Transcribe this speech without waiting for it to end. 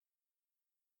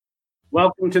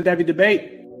Welcome to Debbie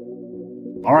Debate.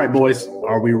 All right, boys,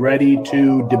 are we ready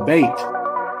to debate?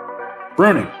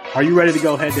 Bruning, are you ready to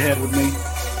go head-to-head with me?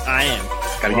 I am.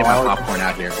 Got to get my popcorn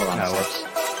out here. Hold on.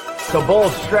 It's a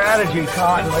bold strategy,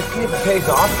 Cotton. Let's see if it pays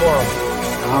off for him.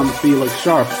 I'm Felix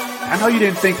Sharp. I know you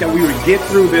didn't think that we would get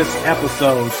through this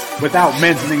episode without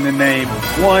mentioning the name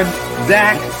one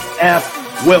Zach F.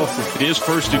 Wilson. It is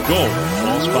first and goal.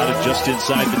 Ball spotted just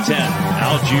inside the 10.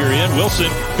 Algier in. Wilson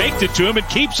faked it to him and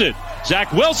keeps it.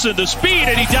 Zach Wilson, the speed,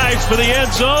 and he dives for the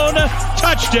end zone.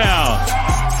 Touchdown.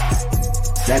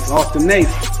 That's Austin Nace.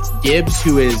 Gibbs,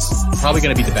 who is probably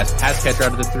going to be the best pass catcher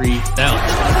out of the three. Now.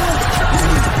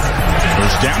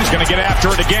 First down, he's going to get after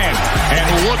it again. And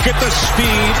look at the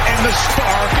speed and the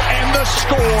spark and the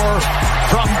score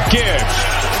from Gibbs.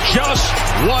 Just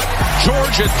what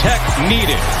Georgia Tech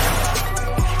needed.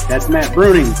 That's Matt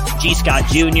Bruning. G. Scott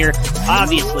Jr.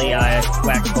 Obviously, I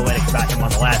waxed poetic about him on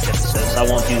the last episode, so I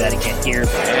won't do that again here.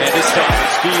 And this time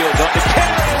it's Fields on the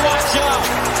carry. Watch out!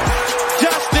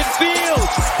 Justin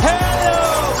Fields!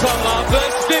 Hello!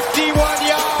 Columbus, 51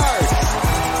 yards!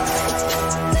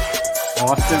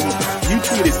 Austin, you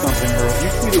tweeted something earlier.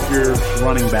 You tweeted your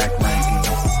running back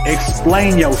rankings.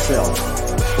 Explain yourself.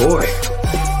 Boy,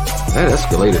 that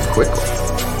escalated quickly.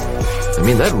 I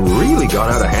mean, that really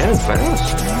got out of hand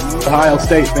fast. Ohio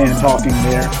State fan talking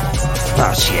there.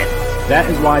 Oh, shit. That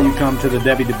is why you come to the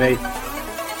Debbie Debate.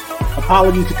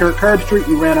 Apologies to Kirk Herbstreit.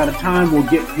 We ran out of time. We'll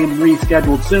get him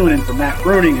rescheduled soon. And for Matt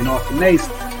Bruning and Austin Nace,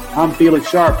 I'm Felix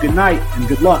Sharp. Good night and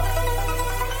good luck.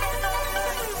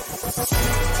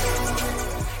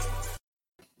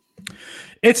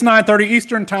 It's 9:30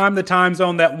 Eastern time, the time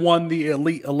zone that won the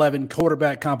Elite 11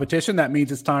 quarterback competition. That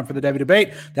means it's time for the Debbie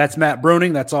Debate. That's Matt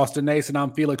Bruning, that's Austin Nace, and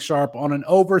I'm Felix Sharp on an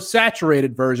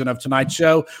oversaturated version of tonight's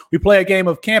show. We play a game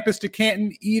of Campus to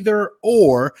Canton, either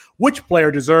or. Which player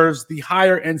deserves the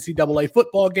higher NCAA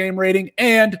football game rating?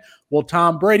 And will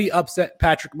Tom Brady upset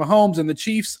Patrick Mahomes and the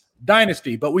Chiefs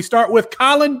dynasty? But we start with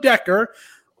Colin Decker,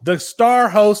 the star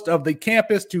host of the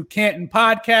Campus to Canton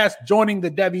podcast, joining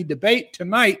the Debbie Debate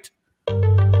tonight.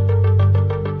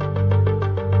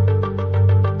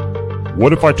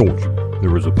 What if I told you there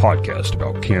was a podcast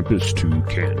about Campus to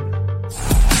Canton?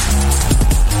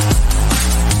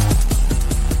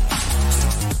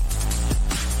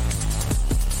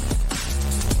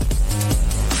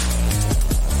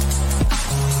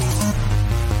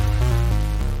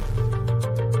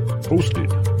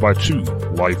 Hosted by two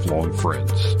lifelong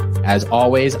friends. As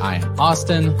always, I am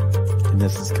Austin. And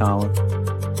this is Colin.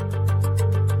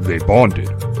 They bonded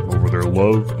over their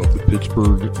love of the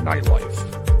Pittsburgh nightlife.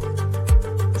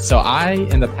 So I,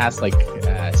 in the past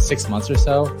 6 months or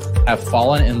so, have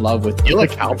fallen in love with Tequila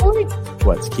Cowboy?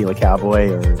 What, Tequila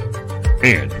Cowboy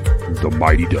and the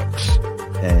Mighty Ducks.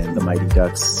 And the Mighty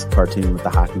Ducks cartoon with the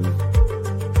hockey.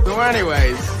 So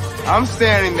anyways, I'm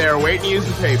standing there waiting to use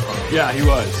the payphone. Yeah, he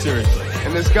was, seriously.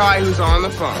 And this guy who's on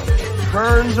the phone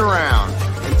turns around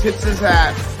and tips his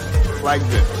hat like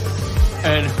this.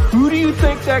 And who do you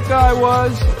think that guy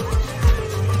was?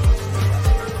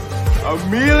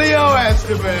 Emilio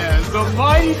Estevez, The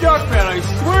Mighty Duck Man, I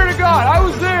swear to God, I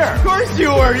was there. Of course you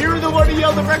were. You were the one who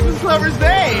yelled the Breakfast Clubber's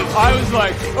name. I was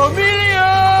like, Emilio!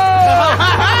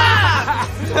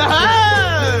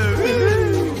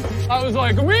 I was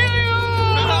like, Emilio!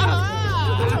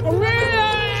 Emilio!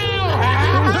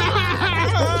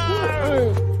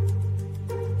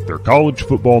 Their college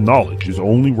football knowledge is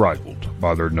only rivaled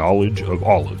by their knowledge of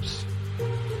olives.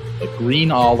 The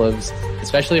green olives,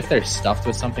 especially if they're stuffed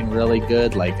with something really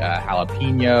good, like a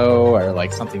jalapeno or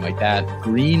like something like that.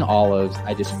 Green olives,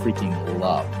 I just freaking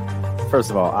love. First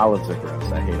of all, olives are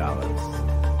gross. I hate olives.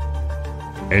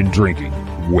 And drinking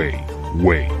way,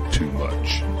 way too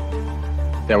much.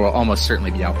 There will almost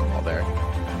certainly be alcohol there.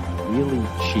 Really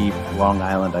cheap Long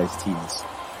Island iced teas,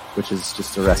 which is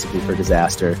just a recipe for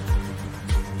disaster.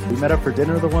 We met up for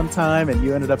dinner the one time, and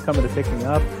you ended up coming to pick me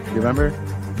up. You remember?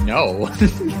 No.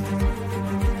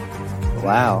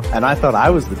 Wow. And I thought I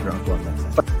was the drunk one then.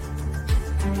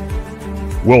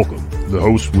 Welcome, the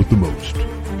host with the most,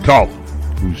 Colin,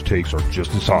 whose takes are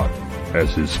just as hot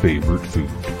as his favorite food.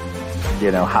 You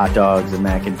know, hot dogs and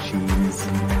mac and cheese.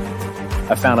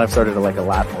 I found I've started to like a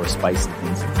lot more spicy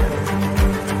things in dinner.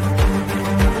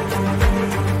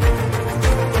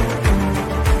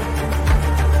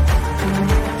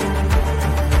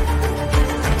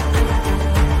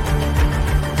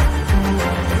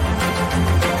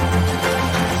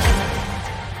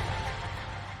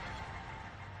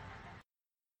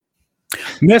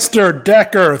 Mr.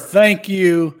 Decker, thank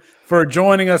you for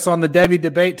joining us on the Debbie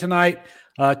Debate tonight,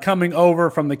 coming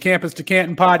over from the Campus to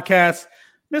Canton podcast.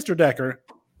 Mr. Decker,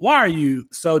 why are you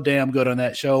so damn good on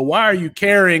that show? Why are you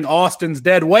carrying Austin's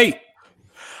dead weight?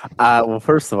 Well,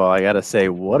 first of all, I got to say,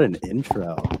 what an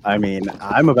intro. I mean,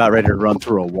 I'm about ready to run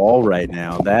through a wall right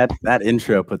now. That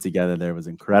intro put together there was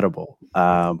incredible.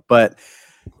 But,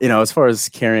 as far as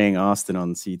carrying Austin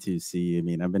on C2C, I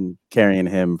mean, I've been carrying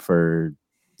him for,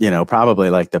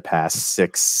 probably like the past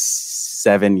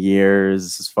 6-7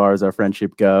 years as far as our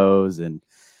friendship goes. And,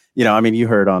 you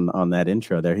heard on that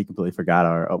intro there, he completely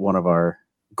forgot one of our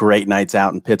great nights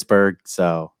out in Pittsburgh.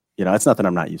 So, it's nothing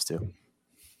I'm not used to.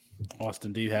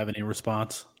 Austin, do you have any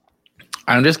response?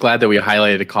 I'm just glad that we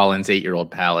highlighted Colin's 8-year-old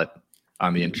palate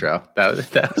on the intro. That was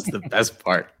the best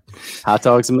part. Hot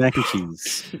dogs and mac and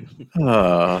cheese.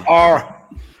 All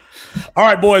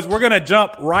right, boys, we're going to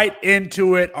jump right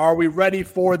into it. Are we ready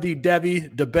for the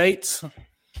Devy debates?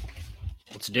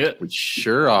 Let's do it. We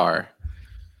sure are.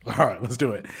 All right, let's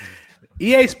do it.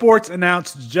 EA Sports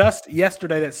announced just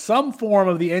yesterday that some form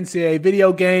of the NCAA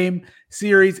video game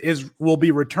series will be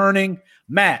returning.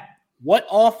 Matt, what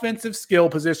offensive skill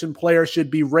position player should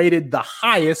be rated the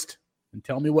highest? And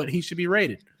tell me what he should be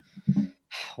rated.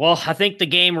 Well, I think the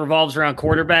game revolves around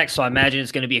quarterbacks, so I imagine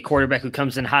it's going to be a quarterback who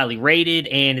comes in highly rated,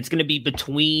 and it's going to be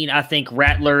between, I think,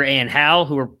 Rattler and Hal,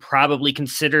 who are probably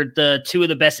considered the two of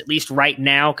the best, at least right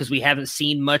now, because we haven't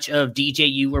seen much of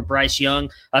DJU or Bryce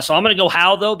Young. So I'm going to go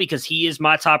Hal, though, because he is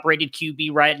my top-rated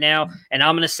QB right now, and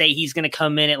I'm going to say he's going to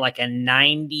come in at like a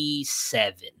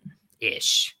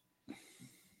 97-ish.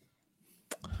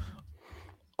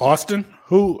 Austin,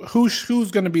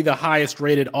 who's going to be the highest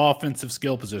rated offensive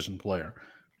skill position player?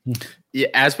 Yeah,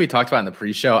 as we talked about in the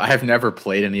pre-show, I have never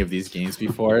played any of these games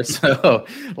before, so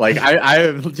like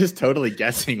I'm just totally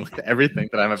guessing with everything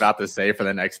that I'm about to say for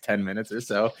the next 10 minutes or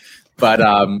so. But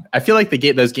I feel like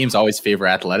those games always favor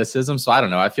athleticism, so I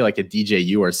don't know. I feel like a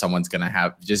DJU or someone's going to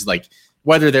have just like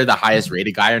whether they're the highest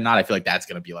rated guy or not. I feel like that's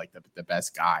going to be like the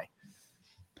best guy.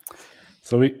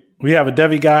 So we have a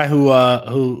Devy guy who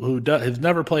has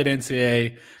never played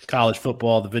NCAA college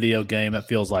football, the video game. That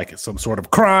feels like it's some sort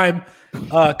of crime.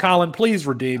 Colin, please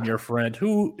redeem your friend.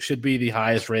 Who should be the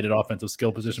highest rated offensive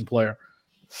skill position player?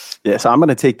 Yeah, so I'm going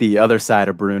to take the other side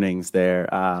of Brunings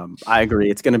there. I agree.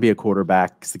 It's going to be a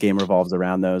quarterback because the game revolves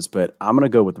around those, but I'm going to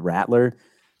go with Rattler.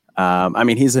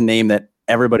 He's a name that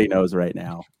everybody knows right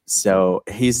now. So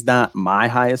he's not my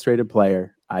highest rated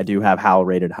player. I do have Hal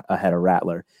rated ahead of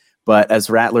Rattler. But as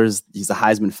Rattler's, he's a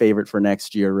Heisman favorite for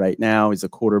next year right now. He's a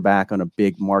quarterback on a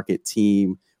big market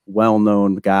team,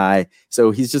 well-known guy.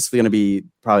 So he's just going to be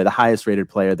probably the highest rated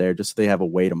player there just so they have a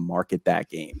way to market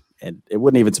that game. And it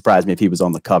wouldn't even surprise me if he was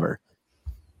on the cover.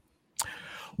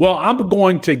 Well, I'm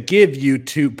going to give you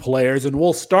two players, and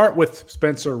we'll start with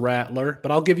Spencer Rattler,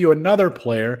 but I'll give you another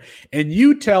player, and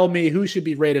you tell me who should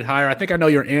be rated higher. I think I know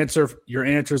your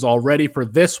answers already for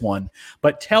this one,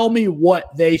 but tell me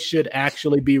what they should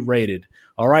actually be rated.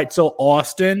 All right, so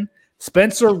Austin,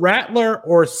 Spencer Rattler,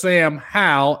 or Sam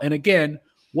Howell, and again,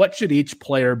 what should each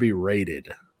player be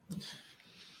rated?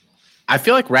 I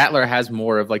feel like Rattler has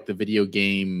more of like the video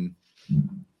game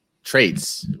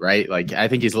traits, right? Like I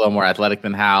think he's a little more athletic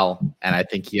than Hal, and I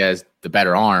think he has the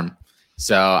better arm.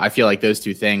 So I feel like those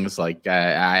two things, like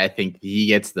I think he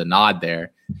gets the nod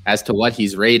there. As to what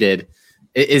he's rated,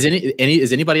 is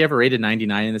anybody ever rated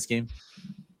 99 in this game?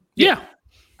 Yeah,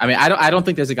 I mean, I don't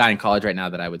think there's a guy in college right now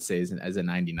that I would say is as a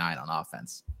 99 on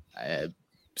offense.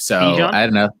 So I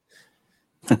don't know.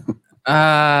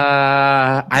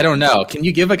 I don't know. Can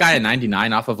you give a guy a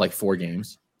 99 off of like 4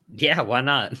 games? Yeah, why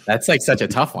not? That's like such a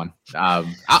tough one.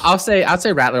 I'll say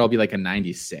Rattler will be like a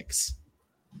 96.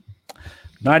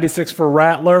 96 for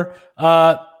Rattler.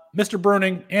 Mr.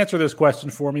 Bruning, answer this question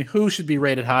for me. Who should be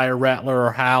rated higher, Rattler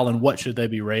or Hal, and what should they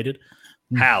be rated?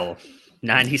 Hal,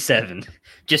 97.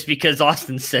 Just because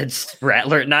Austin said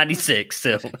Rattler at 96.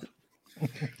 So,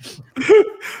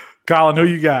 Colin, who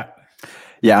you got?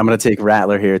 Yeah, I'm going to take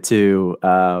Rattler here too.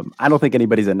 I don't think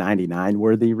anybody's a 99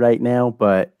 worthy right now,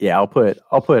 but yeah, I'll put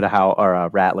Hal or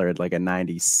Rattler at like a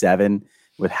 97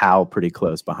 with Hal pretty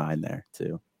close behind there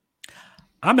too.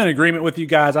 I'm in agreement with you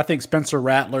guys. I think Spencer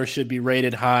Rattler should be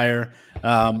rated higher.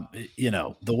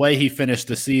 The way he finished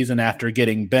the season after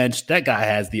getting benched, that guy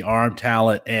has the arm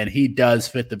talent, and he does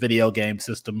fit the video game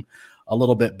system a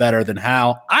little bit better than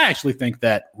Hal. I actually think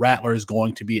that Rattler is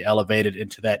going to be elevated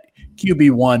into that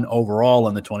QB1 overall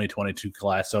in the 2022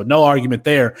 class. So no argument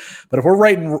there. But if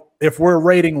we're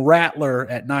rating Rattler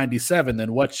at 97,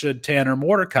 then what should Tanner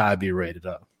Mordecai be rated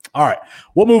up? All right,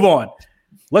 we'll move on.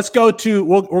 Let's go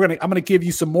to I'm going to give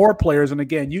you some more players, and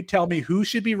again, you tell me who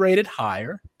should be rated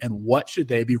higher and what should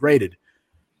they be rated.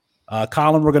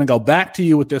 Colin, we're going to go back to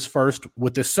you with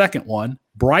this second one.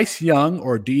 Bryce Young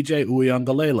or DJ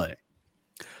Uiagalelei?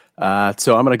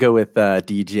 So I'm going to go with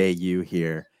DJU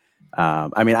here.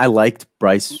 I mean, I liked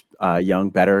Bryce Young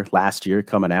better last year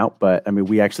coming out, but I mean,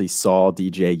 we actually saw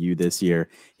DJU this year.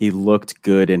 He looked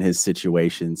good in his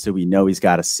situation, so we know he's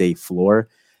got a safe floor.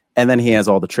 And then he has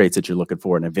all the traits that you're looking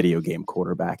for in a video game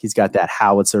quarterback. He's got that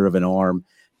howitzer of an arm.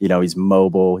 You know, he's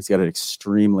mobile. He's got an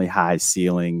extremely high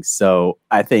ceiling. So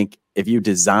I think if you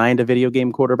designed a video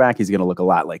game quarterback, he's going to look a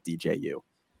lot like DJU.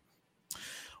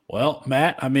 Well,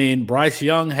 Matt, I mean, Bryce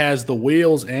Young has the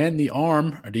wheels and the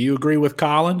arm. Do you agree with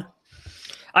Colin?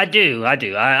 I do.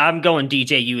 I'm going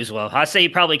DJU as well. I say he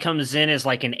probably comes in as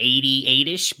like an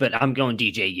 88-ish, but I'm going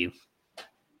DJU.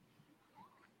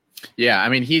 Yeah, I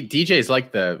mean, DJ is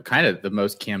like the kind of the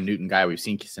most Cam Newton guy we've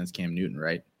seen since Cam Newton,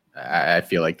 right? I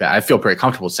feel like that. I feel pretty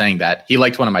comfortable saying that. He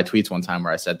liked one of my tweets one time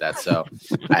where I said that, so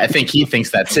I think he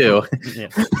thinks that too.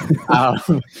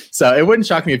 So it wouldn't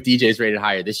shock me if DJ is rated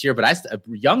higher this year, but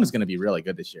Young is going to be really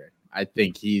good this year. I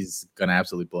think he's going to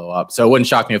absolutely blow up. So it wouldn't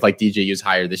shock me if like DJ is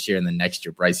higher this year and then next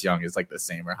year Bryce Young is like the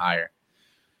same or higher.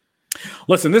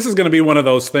 Listen, this is going to be one of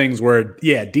those things where,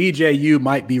 yeah, DJU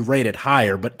might be rated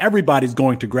higher, but everybody's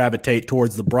going to gravitate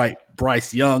towards the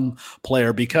Bryce Young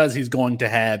player because he's going to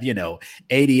have,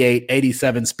 88,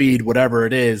 87 speed, whatever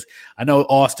it is. I know,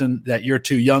 Austin, that you're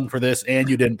too young for this and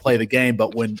you didn't play the game,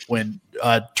 but when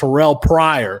Terrell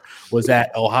Pryor was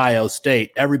at Ohio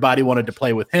State, everybody wanted to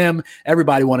play with him.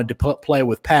 Everybody wanted to play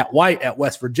with Pat White at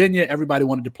West Virginia. Everybody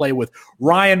wanted to play with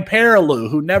Ryan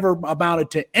Perrilloux, who never amounted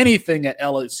to anything at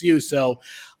LSU. So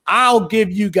I'll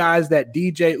give you guys that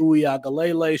DJ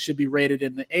Uiagalelei should be rated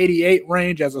in the 88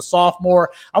 range as a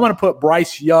sophomore. I'm going to put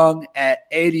Bryce Young at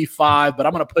 85, but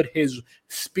I'm going to put his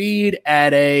speed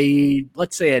at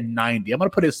let's say a 90. I'm going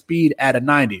to put his speed at a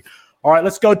 90. All right,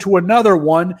 let's go to another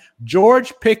one.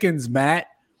 George Pickens, Matt,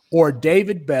 or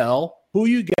David Bell. Who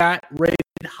you got rated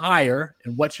higher,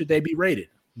 and what should they be rated?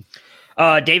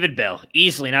 David Bell,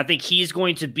 easily. And I think he's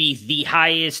going to be the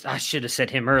highest. I should have said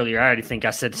him earlier. I already think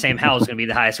I said Sam Howell is going to be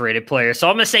the highest rated player. So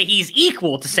I'm going to say he's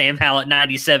equal to Sam Howell at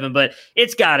 97, but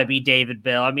it's got to be David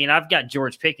Bell. I mean, I've got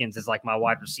George Pickens as like my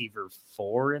wide receiver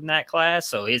 4 in that class.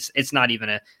 So it's not even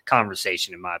a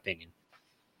conversation, in my opinion.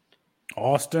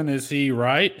 Austin, is he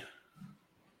right?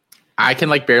 I can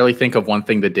barely think of one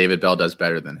thing that David Bell does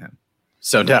better than him.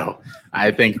 So no, I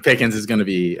think Pickens is going to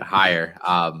be higher.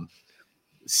 I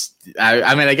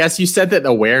mean, I guess you said that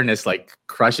awareness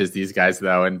crushes these guys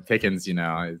though, and Pickens,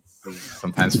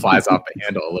 sometimes flies off the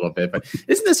handle a little bit. But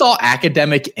isn't this all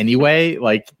academic anyway?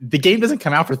 Like the game doesn't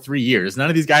come out for 3 years. None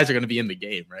of these guys are going to be in the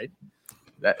game, right?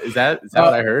 Is that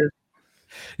what I heard?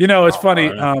 It's funny.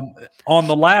 On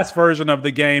the last version of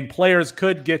the game, players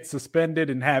could get suspended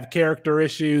and have character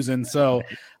issues. And so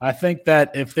I think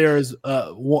that if there's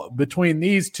between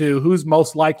these two, who's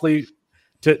most likely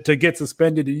to get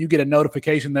suspended and you get a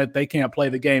notification that they can't play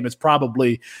the game, it's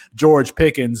probably George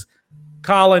Pickens.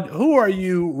 Colin, who are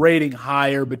you rating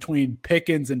higher between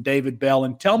Pickens and David Bell?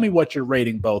 And tell me what you're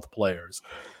rating both players.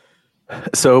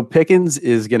 So Pickens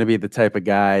is going to be the type of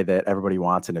guy that everybody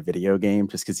wants in a video game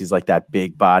just because he's like that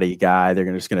big body guy.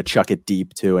 They're just going to chuck it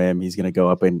deep to him. He's going to go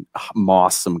up and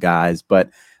moss some guys. But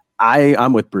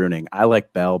I'm with Bruning. I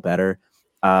like Bell better.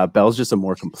 Bell's just a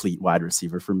more complete wide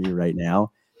receiver for me right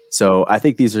now. So I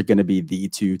think these are going to be the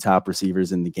two top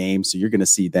receivers in the game. So you're going to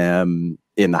see them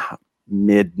in the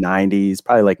mid 90s,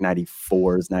 probably like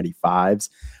 94s, 95s.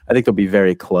 I think they'll be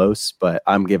very close, but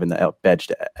I'm giving the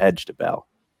edge to Bell.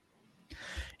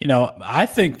 I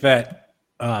think that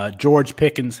George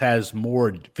Pickens has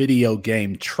more video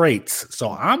game traits,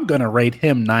 so I'm going to rate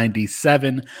him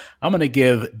 97. I'm going to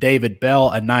give David Bell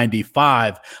a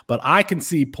 95, but I can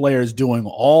see players doing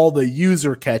all the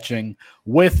user catching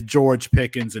with George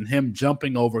Pickens and him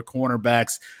jumping over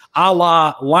cornerbacks, a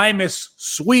la Limas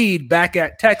Swede back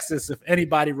at Texas, if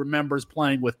anybody remembers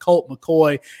playing with Colt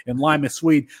McCoy and Limas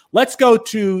Swede. Let's go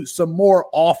to some more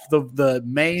off the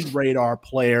main radar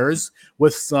players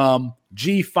with some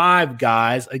G5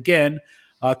 guys. Again,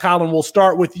 Colin, we'll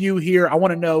start with you here. I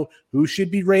want to know who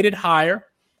should be rated higher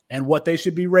and what they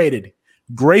should be rated.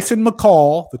 Grayson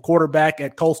McCall, the quarterback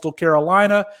at Coastal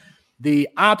Carolina, the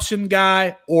option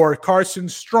guy, or Carson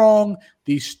Strong,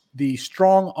 the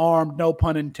strong-armed, no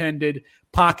pun intended,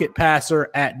 pocket passer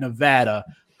at Nevada.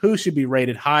 Who should be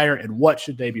rated higher and what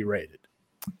should they be rated?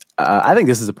 I think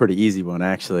this is a pretty easy one,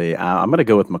 actually. I'm going to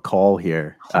go with McCall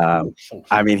here.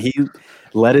 I mean, he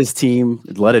led his team,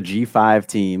 led a G5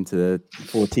 team to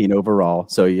 14 overall.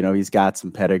 So, he's got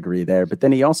some pedigree there. But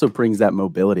then he also brings that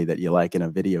mobility that you like in a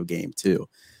video game, too.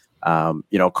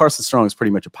 Carson Strong is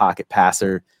pretty much a pocket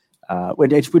passer.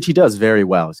 which he does very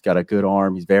well. He's got a good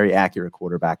arm. He's very accurate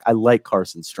quarterback. I like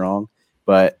Carson Strong,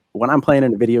 but when I'm playing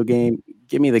in a video game,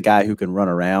 give me the guy who can run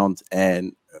around.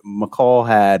 And McCall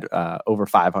had over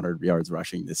 500 yards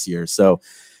rushing this year. So,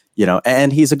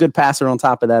 and he's a good passer on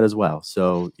top of that as well.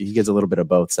 So he gets a little bit of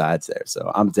both sides there.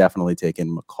 So I'm definitely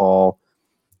taking McCall.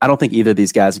 I don't think either of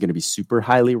these guys are going to be super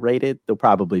highly rated. They'll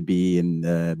probably be in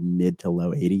the mid to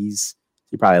low 80s.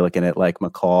 You're probably looking at like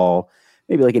McCall,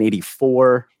 maybe like an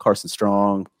 84, Carson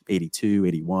Strong, 82,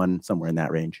 81, somewhere in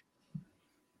that range.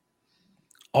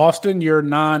 Austin, your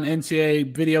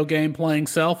non-NCAA video game playing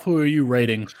self, who are you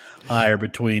rating higher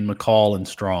between McCall and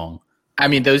Strong? I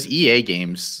mean, those EA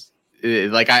games,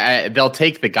 they'll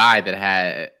take the guy that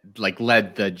had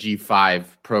led the G5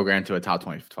 program to a top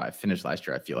 25 finish last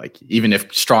year. I feel like even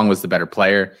if Strong was the better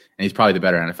player and he's probably the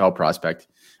better NFL prospect,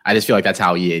 I just feel like that's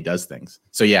how EA does things.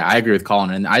 So yeah, I agree with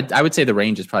Colin, and I would say the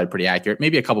range is probably pretty accurate.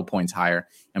 Maybe a couple points higher,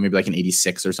 and maybe like an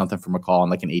 86 or something for McCall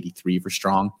and like an 83 for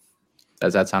Strong.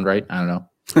 Does that sound right? I don't know.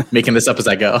 Making this up as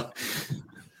I go.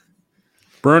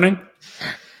 Bruning?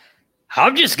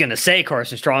 I'm just going to say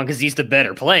Carson Strong because he's the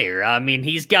better player. I mean,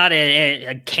 he's got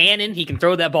a cannon. He can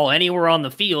throw that ball anywhere on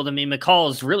the field. I mean, McCall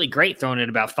is really great throwing it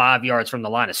about 5 yards from the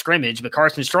line of scrimmage, but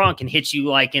Carson Strong can hit you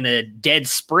like in a dead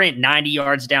sprint 90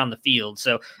 yards down the field.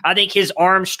 So I think his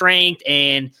arm strength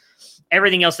and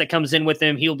everything else that comes in with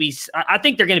him, I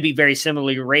think they're going to be very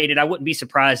similarly rated. I wouldn't be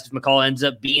surprised if McCall ends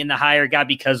up being the higher guy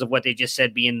because of what they just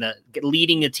said,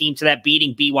 leading the team to that,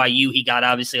 beating BYU. He got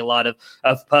obviously a lot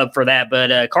of pub for that,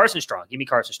 but Carson Strong, give me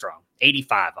Carson Strong.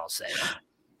 85, I'll say.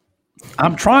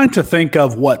 I'm trying to think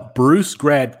of what Bruce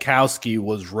Gradkowski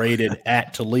was rated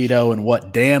at Toledo and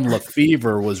what Dan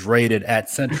Lefevre was rated at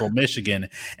Central Michigan.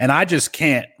 And I just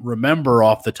can't remember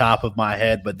off the top of my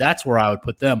head, but that's where I would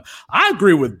put them. I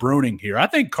agree with Bruning here. I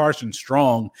think Carson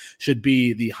Strong should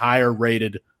be the higher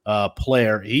rated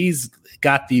player. He's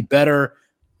got the better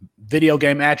video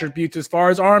game attributes as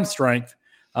far as arm strength.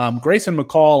 Grayson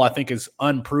McCall, I think, is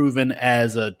unproven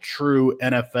as a true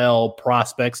NFL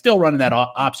prospect. Still running that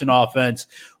option offense.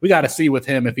 We got to see with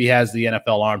him if he has the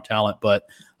NFL arm talent. But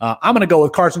I'm going to go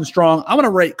with Carson Strong. I'm going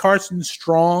to rate Carson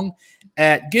Strong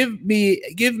at give me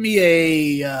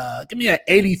a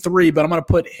 83. But I'm going to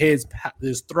put his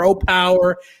throw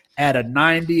power at a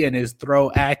 90 and his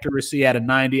throw accuracy at a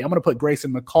 90. I'm going to put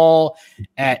Grayson McCall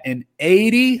at an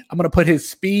 80. I'm going to put his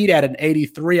speed at an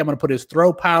 83. I'm going to put his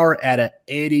throw power at an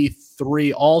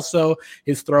 83 also.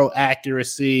 His throw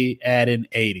accuracy at an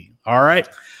 80. All right.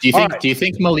 Do you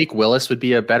think Malik Willis would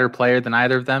be a better player than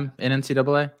either of them in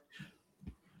NCAA?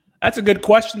 That's a good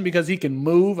question because he can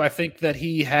move. I think that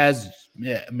he has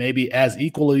maybe as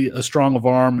equally a strong of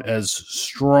arm as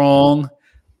Strong.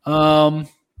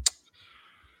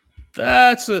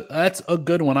 That's a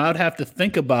good one. I would have to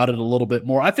think about it a little bit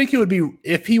more. I think he would be,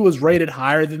 if he was rated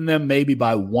higher than them, maybe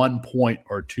by 1 point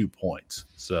or 2 points.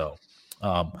 So,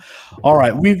 all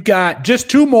right, we've got just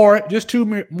two more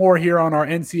here on our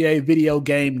NCAA video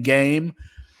game.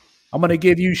 I'm going to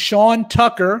give you Sean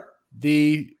Tucker,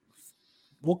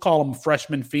 we'll call him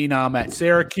freshman phenom at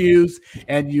Syracuse,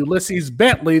 and Ulysses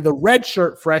Bentley, the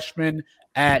redshirt freshman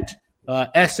at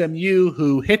SMU,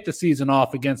 who hit the season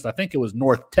off against, I think it was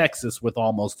North Texas, with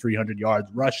almost 300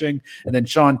 yards rushing. And then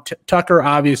Sean Tucker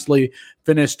obviously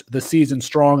finished the season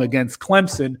strong against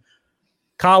Clemson.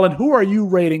 Colin, who are you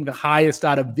rating the highest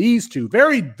out of these two?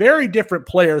 Very, very different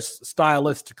players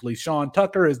stylistically. Sean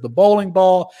Tucker is the bowling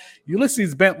ball.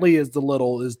 Ulysses Bentley is the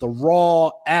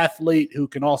raw athlete who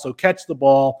can also catch the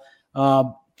ball.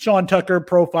 Sean Tucker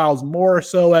profiles more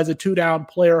so as a two-down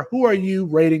player. Who are you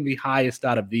rating the highest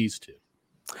out of these two?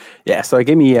 Yeah, so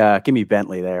give me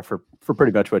Bentley there for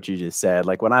pretty much what you just said.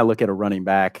 Like when I look at a running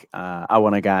back, I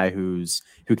want a guy who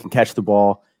can catch the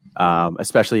ball,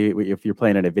 especially if you're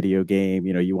playing in a video game.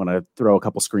 You want to throw a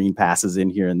couple screen passes in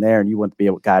here and there, and you want the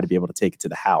guy to be able to take it to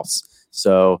the house.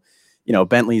 So,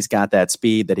 Bentley's got that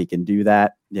speed that he can do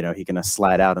that. He can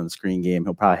slide out in the screen game.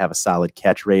 He'll probably have a solid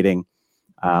catch rating.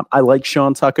 I like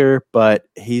Sean Tucker, but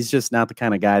he's just not the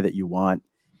kind of guy that you want,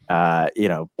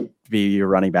 to be your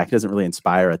running back. He doesn't really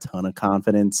inspire a ton of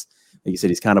confidence. Like you said,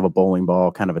 he's kind of a bowling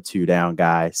ball, kind of a two-down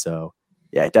guy. So,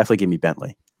 yeah, definitely give me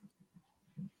Bentley.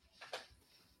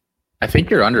 I think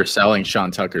you're underselling Sean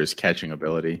Tucker's catching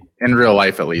ability in real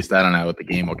life, at least. I don't know what the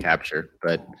game will capture,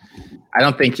 but I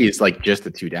don't think he's like just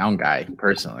a two-down guy.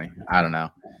 Personally, I don't know.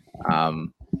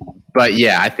 But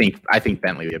yeah, I think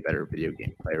Bentley would be a better video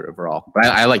game player overall. But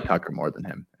I like Tucker more than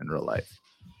him in real life.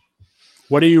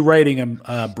 What are you rating him,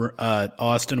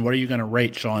 Austin? What are you going to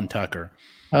rate Sean Tucker?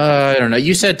 I don't know.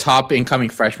 You said top incoming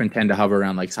freshmen tend to hover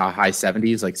around like high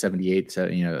 70s, like 78, so,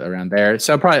 around there.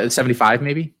 So probably 75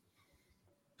 maybe.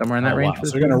 somewhere in that range. Wow.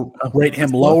 So you're going to rate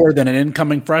him lower than an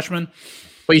incoming freshman?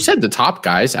 Well, you said the top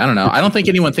guys. I don't know. I don't think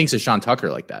anyone thinks of Sean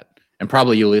Tucker like that, and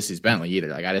probably Ulysses Bentley either.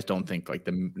 Like, I just don't think like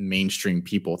the mainstream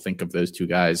people think of those two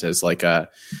guys as like a.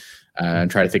 I'm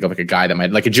trying to think of like a guy that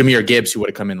might like a Jahmyr Gibbs who would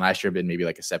have come in last year, been maybe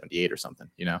like a 78 or something.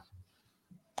 You know.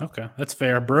 Okay, that's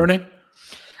fair. Bruning?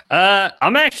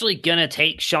 I'm actually gonna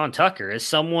take Sean Tucker as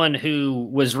someone who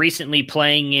was recently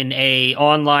playing in a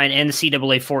online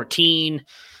NCAA 14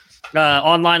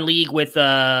 online league with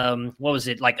what was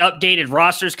it, like updated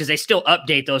rosters, because they still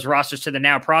update those rosters to the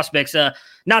now prospects.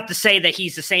 Not to say that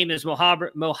he's the same as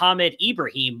Mohamed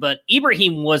Ibrahim, but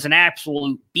Ibrahim was an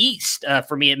absolute beast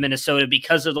for me at Minnesota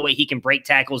because of the way he can break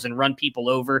tackles and run people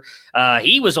over.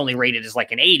 He was only rated as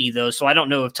like an 80 though, so I don't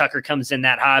know if Tucker comes in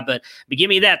that high, but give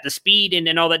me that. The speed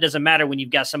and all that doesn't matter when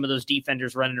you've got some of those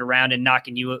defenders running around and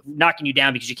knocking you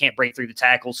down because you can't break through the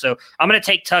tackle. So I'm going to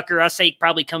take Tucker. I say he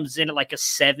probably comes in at like a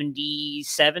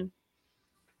 77.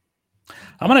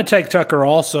 I'm going to take Tucker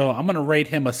also. I'm going to rate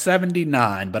him a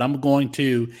 79, but I'm going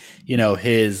to,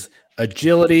 his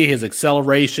agility, his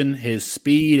acceleration, his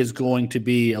speed is going to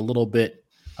be a little bit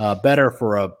better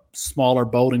for a smaller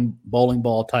bowling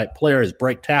ball type player. His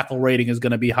break tackle rating is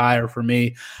going to be higher for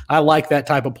me. I like that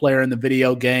type of player in the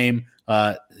video game.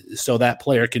 So that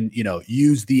player can,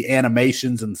 use the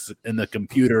animations in the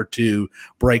computer to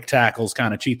break tackles,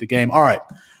 kind of cheat the game. All right.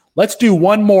 Let's do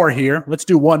one more here. And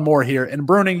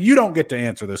Bruning, you don't get to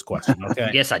answer this question, okay?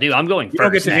 Yes, I do. I'm going first. You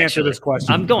don't get to answer this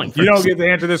question. I'm going first. You don't get to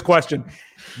answer this question.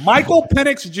 Michael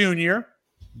Penix Jr.,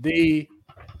 the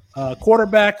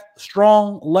quarterback,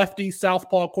 strong lefty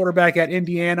southpaw quarterback at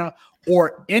Indiana,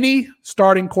 or any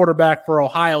starting quarterback for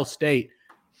Ohio State.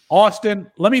 Austin,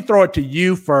 let me throw it to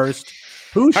you first.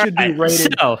 Who should be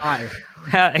rated higher?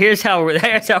 Here's how we're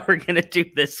going to do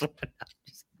this one.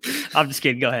 I'm just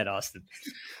kidding. Go ahead, Austin.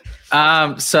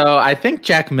 So I think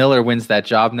Jack Miller wins that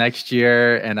job next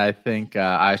year, and I think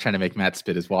I was trying to make Matt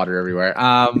spit his water everywhere.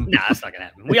 Nah, that's not gonna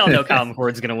happen. We all know Kyle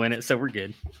McCord's gonna win it, so we're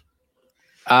good.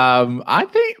 I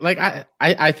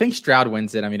think Stroud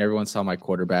wins it. I mean, everyone saw my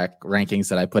quarterback rankings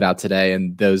that I put out today,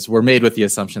 and those were made with the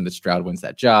assumption that Stroud wins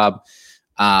that job.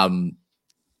 One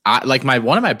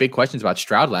of my big questions about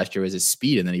Stroud last year was his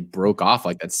speed, and then he broke off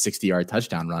like that 60-yard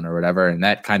touchdown run or whatever, and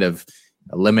that kind of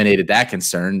eliminated that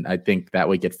concern. I think that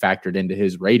would get factored into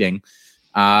his rating.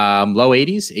 Low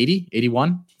 80s, 80,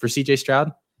 81 for CJ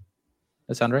Stroud.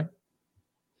 That sound right?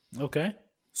 Okay.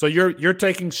 So you're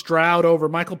taking Stroud over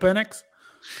Michael Penix?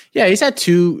 Yeah, he's had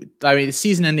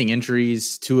season-ending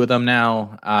injuries, 2 of them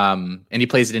now. And he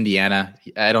plays at Indiana.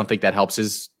 I don't think that helps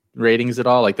his ratings at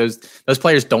all. Like those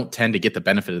players don't tend to get the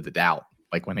benefit of the doubt.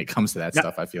 Like when it comes to that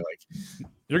stuff, I feel like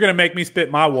you're going to make me spit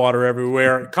my water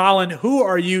everywhere. Colin, who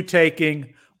are you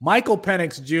taking? Michael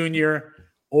Penix Jr.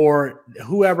 or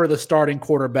whoever the starting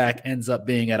quarterback ends up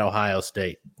being at Ohio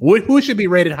State? Who should be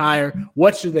rated higher?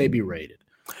 What should they be rated?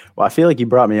 Well, I feel like you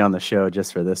brought me on the show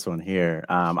just for this one here.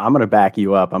 I'm going to back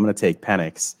you up. I'm going to take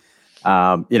Penix.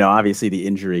 Obviously the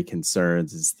injury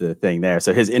concerns is the thing there.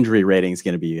 So his injury rating is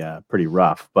going to be pretty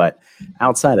rough. But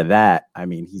outside of that, I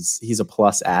mean, he's a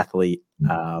plus athlete.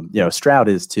 Stroud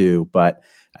is too. But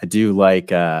I do like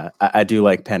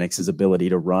Penix's ability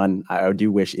to run. I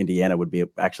do wish Indiana would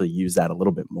actually use that a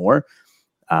little bit more.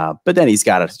 But then he's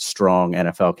got a strong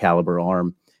NFL caliber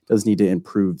arm. Does need to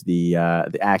improve the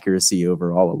accuracy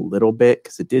overall a little bit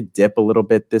because it did dip a little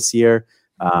bit this year.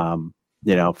 From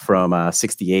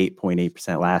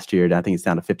 68.8% last year. I think it's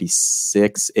down to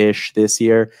 56-ish this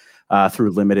year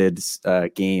through limited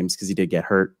games because he did get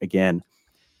hurt again.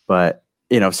 But,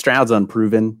 Stroud's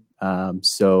unproven.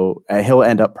 So he'll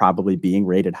end up probably being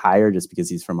rated higher just because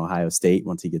he's from Ohio State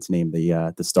once he gets named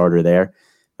the starter there,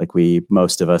 like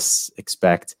most of us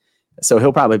expect. So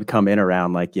he'll probably come in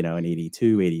around an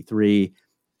 82, 83.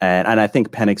 And I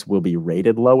think Penix will be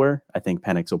rated lower. I think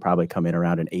Penix will probably come in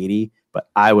around an 80,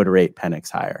 but I would rate Penix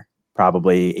higher,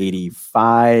 probably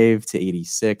 85 to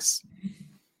 86.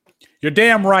 You're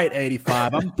damn right,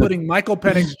 85. I'm putting Michael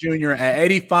Penix Jr. at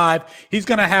 85. He's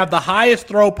going to have the highest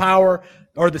throw power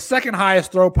or the second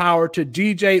highest throw power to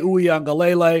DJ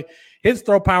Uiagalelei. His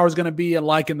throw power is going to be in the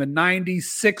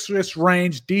 96-ish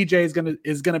range. DJ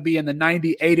is going to be in the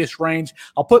 98-ish range.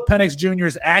 I'll put Penix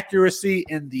Jr.'s accuracy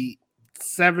in the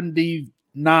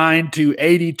 79 to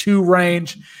 82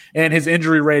 range, and his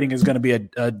injury rating is going to be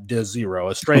a zero,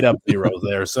 a straight up zero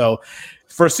there. So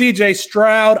for CJ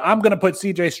Stroud, I'm going to put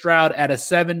CJ Stroud at a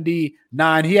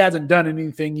 79. He hasn't done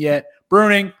anything yet.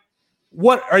 Bruning,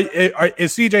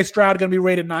 is CJ Stroud going to be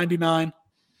rated 99?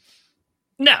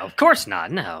 No, of course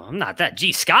not. No, I'm not that.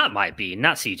 G. Scott might be,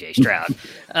 not CJ Stroud.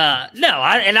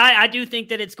 I do think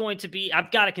that it's going to be.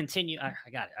 I've got to continue.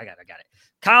 I got it.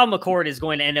 Kyle McCord is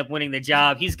going to end up winning the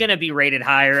job. He's going to be rated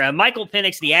higher. Michael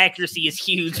Penix, the accuracy is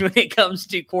huge when it comes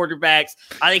to quarterbacks.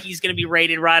 I think he's going to be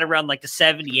rated right around like the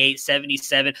 78,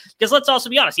 77. Because let's also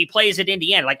be honest, he plays at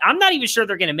Indiana. Like, I'm not even sure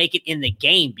they're going to make it in the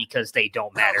game because they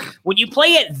don't matter. When you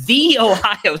play at the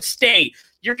Ohio State,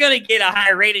 you're going to get a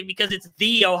higher rating because it's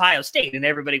the Ohio State and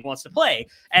everybody wants to play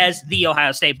as the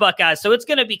Ohio State Buckeyes. So it's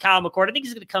going to be Kyle McCord. I think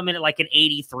he's going to come in at like an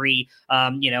 83,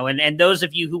 and those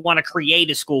of you who want to create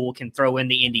a school can throw in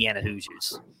the Indiana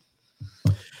Hoosiers.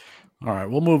 All right,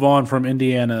 we'll move on from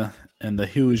Indiana and the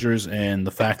Hoosiers and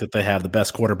the fact that they have the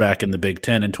best quarterback in the Big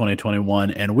Ten in 2021.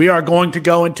 And we are going to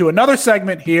go into another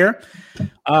segment here.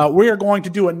 We are going to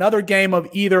do another game of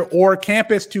either or,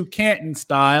 campus to Canton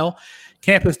style.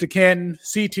 Campus to Canton,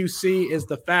 C2C is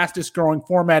the fastest growing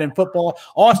format in football.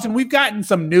 Austin, we've gotten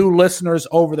some new listeners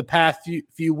over the past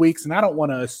few weeks, and I don't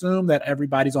want to assume that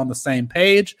everybody's on the same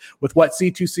page with what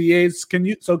C2C is. Can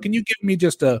you give me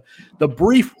just the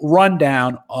brief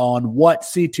rundown on what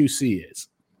C2C is?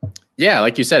 Yeah,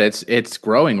 like you said, it's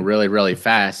growing really, really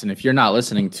fast. And if you're not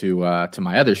listening to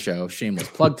my other show, Shameless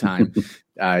Plug Time,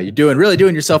 you're really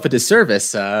doing yourself a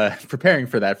disservice preparing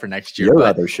for that for next year. Your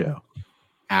other show.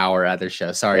 Our other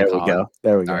show. Sorry, there Colin. we go.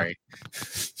 There we Sorry.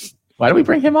 Why do we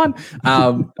bring him on?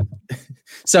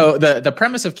 So the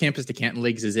premise of Campus to Canton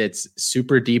Leagues is it's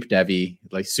super deep devy,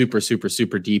 like super, super,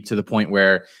 super deep to the point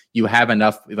where you have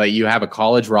enough, like you have a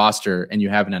college roster and you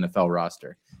have an NFL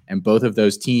roster. And both of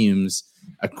those teams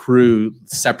accrue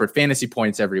separate fantasy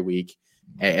points every week.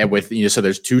 And with, so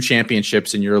there's 2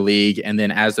 championships in your league. And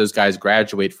then as those guys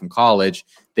graduate from college,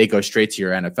 they go straight to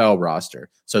your NFL roster.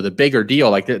 So the bigger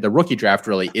deal, like the rookie draft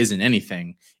really isn't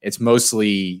anything. It's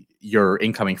mostly your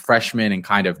incoming freshmen and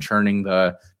kind of churning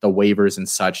the waivers and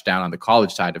such down on the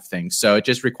college side of things. So it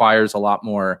just requires a lot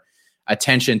more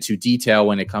attention to detail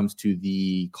when it comes to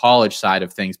the college side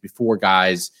of things before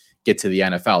guys get to the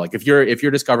NFL. Like if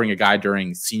you're discovering a guy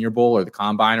during Senior Bowl or the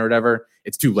Combine or whatever,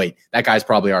 it's too late. That guy's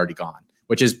probably already gone,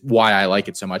 which is why I like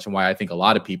it so much and why I think a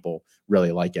lot of people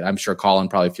really like it. I'm sure Colin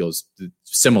probably feels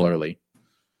similarly.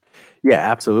 Yeah,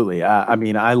 absolutely. I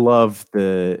mean, I love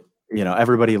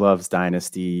everybody loves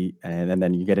Dynasty, and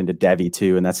then you get into Devy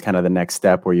too. And that's kind of the next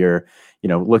step where you're,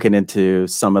 looking into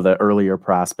some of the earlier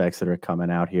prospects that are coming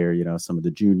out here, some of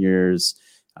the juniors,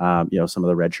 some of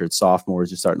the redshirt sophomores,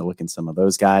 you're starting to look in some of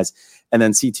those guys. And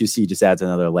then C2C just adds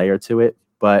another layer to it.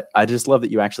 But I just love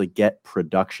that you actually get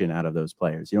production out of those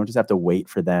players. You don't just have to wait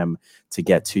for them to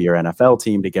get to your NFL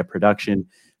team to get production,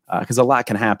 because a lot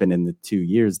can happen in the 2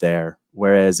 years there.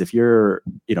 Whereas if you're,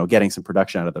 getting some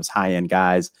production out of those high-end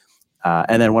guys,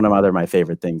 and then one of my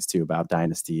favorite things too about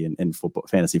Dynasty and football,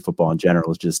 fantasy football in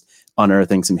general, is just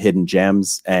unearthing some hidden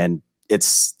gems. And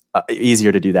it's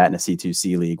easier to do that in a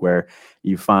C2C league where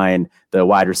you find the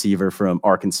wide receiver from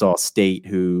Arkansas State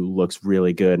who looks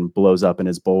really good and blows up in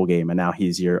his bowl game. And now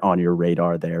he's on your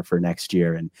radar there for next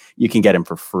year, and you can get him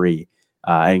for free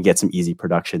and get some easy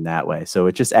production that way. So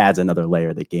it just adds another layer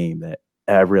of the game that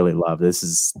I really love. This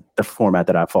is the format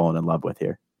that I've fallen in love with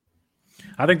here.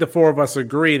 I think the four of us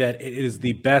agree that it is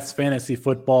the best fantasy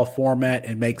football format.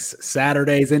 It makes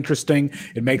Saturdays interesting.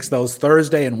 It makes those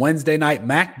Thursday and Wednesday night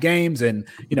MAC games and,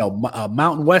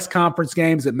 Mountain West Conference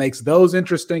games. It makes those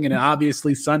interesting. And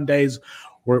obviously Sundays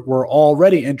were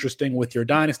already interesting with your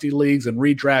dynasty leagues and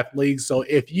redraft leagues. So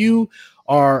if you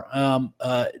are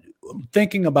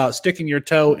thinking about sticking your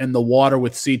toe in the water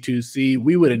with C2C,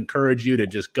 we would encourage you to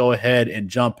just go ahead and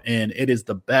jump in. It is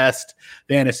the best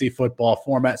fantasy football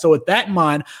format. So with that in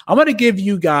mind, I'm going to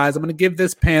give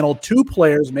this panel 2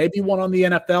 players, maybe one on the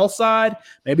NFL side,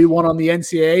 maybe one on the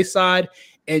NCAA side,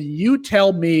 and you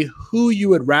tell me who you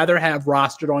would rather have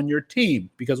rostered on your team,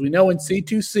 because we know in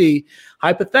C2C,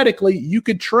 hypothetically, you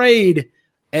could trade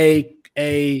a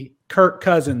Kirk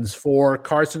Cousins for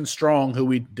Carson Strong, who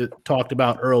we talked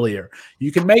about earlier.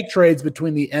 You can make trades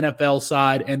between the NFL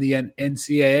side and the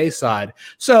NCAA side.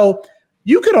 So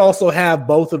you could also have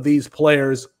both of these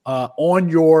players on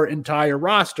your entire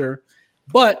roster,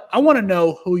 but I want to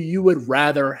know who you would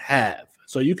rather have.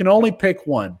 So you can only pick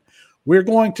one. We're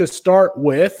going to start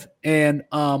with, and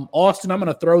Austin, I'm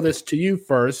going to throw this to you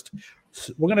first.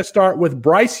 We're going to start with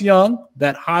Bryce Young,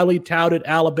 that highly touted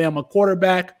Alabama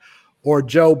quarterback, or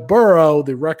Joe Burrow,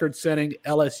 the record-setting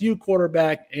LSU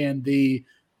quarterback and the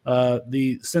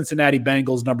Cincinnati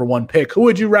Bengals #1 pick. Who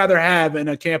would you rather have in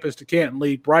a Campus to Canton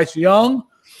league, Bryce Young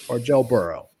or Joe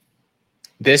Burrow?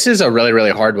 This is a really, really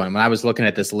hard one. When I was looking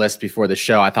at this list before the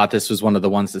show, I thought this was one of the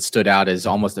ones that stood out as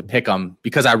almost a pick 'em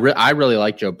because I really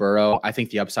like Joe Burrow. I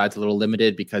think the upside's a little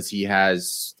limited because he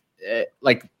has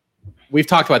like we've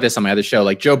talked about this on my other show.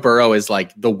 Like Joe Burrow is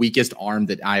like the weakest arm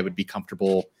that I would be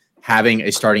comfortable having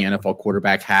a starting NFL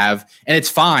quarterback have, and it's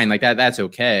fine. Like that's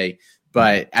okay.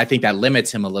 But I think that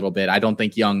limits him a little bit. I don't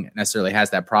think Young necessarily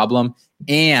has that problem,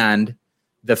 and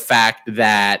the fact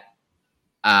that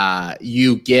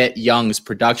you get Young's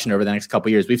production over the next couple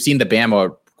of years. We've seen the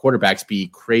Bama quarterbacks be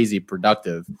crazy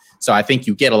productive. So I think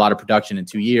you get a lot of production in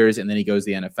 2 years, and then he goes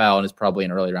to the NFL and is probably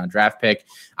an early round draft pick.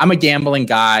 I'm a gambling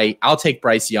guy. I'll take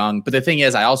Bryce Young. But the thing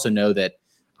is, I also know that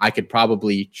I could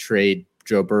probably trade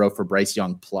Joe Burrow for Bryce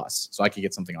Young plus, so I could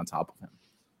get something on top of him.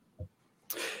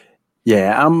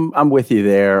 Yeah, I'm with you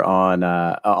there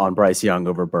on Bryce Young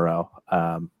over Burrow.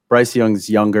 Bryce Young's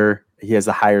younger. He has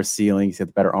a higher ceiling. He's got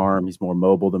the better arm. He's more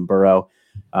mobile than Burrow.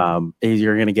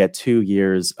 You're going to get 2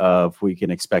 years of we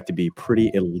can expect to be pretty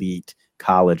elite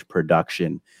college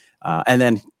production. And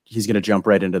then he's going to jump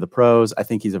right into the pros. I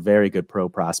think he's a very good pro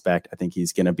prospect. I think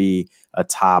he's going to be a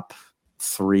top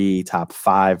 3, top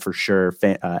 5 for sure,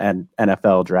 and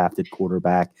NFL drafted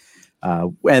quarterback.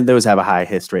 And those have a high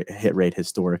hit rate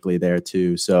historically there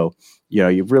too. So,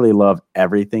 you really love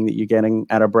everything that you're getting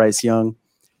out of Bryce Young.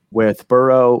 With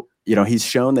Burrow, he's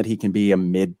shown that he can be a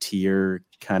mid-tier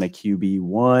kind of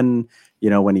QB1,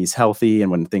 when he's healthy and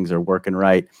when things are working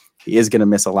right. He is going to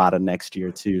miss a lot of next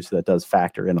year too, so that does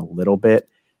factor in a little bit.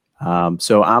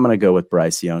 So I'm going to go with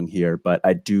Bryce Young here, but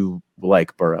I do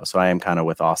like Burrow. So I am kind of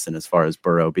with Austin as far as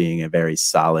Burrow being a very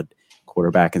solid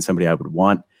quarterback and somebody I would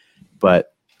want.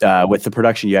 But with the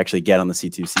production you actually get on the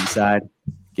C2C side,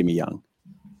 give me Young.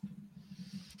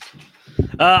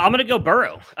 I'm going to go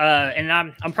Burrow, and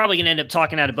I'm probably going to end up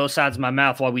talking out of both sides of my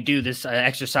mouth while we do this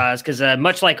exercise because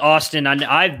much like Austin,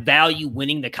 I value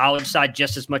winning the college side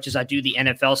just as much as I do the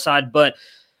NFL side. But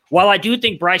while I do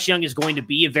think Bryce Young is going to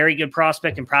be a very good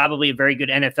prospect and probably a very good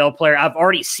NFL player, I've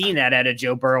already seen that out of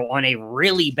Joe Burrow on a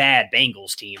really bad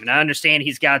Bengals team. And I understand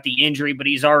he's got the injury, but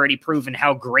he's already proven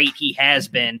how great he has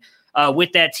been.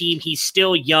 With that team, he's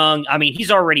still young. I mean,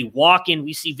 he's already walking.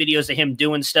 We see videos of him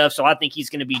doing stuff, so I think he's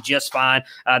going to be just fine.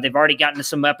 They've already gotten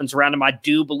some weapons around him. I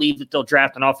do believe that they'll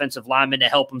draft an offensive lineman to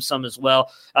help him some as well.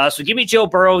 So give me Joe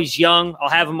Burrow. He's young. I'll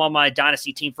have him on my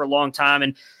dynasty team for a long time.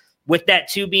 And with that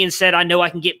too being said, I know I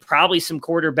can get probably some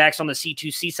quarterbacks on the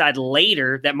C2C side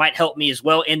later that might help me as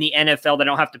well in the NFL that I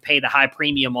don't have to pay the high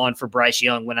premium on for Bryce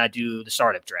Young when I do the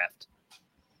startup draft.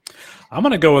 I'm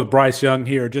going to go with Bryce Young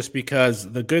here just because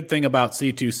the good thing about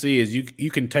C2C is you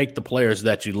can take the players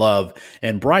that you love,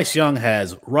 and Bryce Young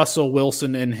has Russell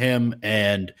Wilson in him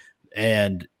and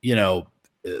Fran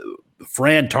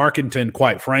Tarkenton,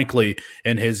 quite frankly,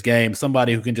 in his game,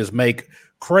 somebody who can just make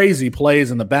crazy plays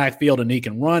in the backfield, and he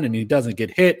can run and he doesn't get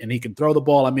hit and he can throw the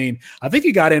ball. I mean, I think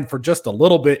he got in for just a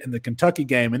little bit in the Kentucky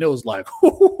game, and it was like,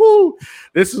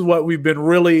 this is what we've been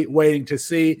really waiting to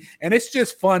see. And it's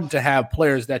just fun to have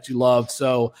players that you love.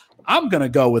 So I'm going to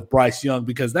go with Bryce Young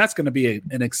because that's going to be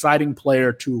an exciting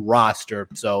player to roster.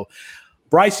 So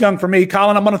Bryce Young for me.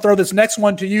 Colin, I'm going to throw this next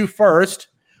one to you first.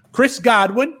 Chris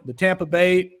Godwin, the Tampa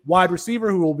Bay wide receiver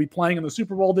who will be playing in the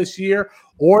Super Bowl this year,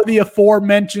 or the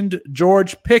aforementioned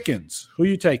George Pickens. Who are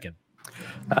you taking?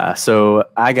 So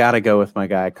I got to go with my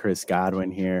guy, Chris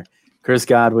Godwin here. Chris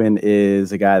Godwin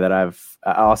is a guy that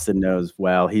Austin knows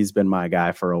well. He's been my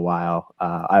guy for a while.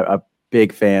 I'm a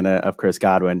big fan of Chris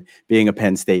Godwin, being a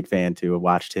Penn State fan too. I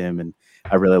watched him and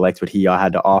I really liked what he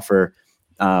had to offer.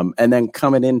 And then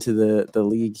coming into the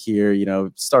league here,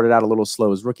 started out a little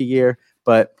slow his rookie year,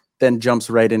 but then jumps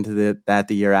right into the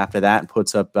year after that and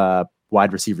puts up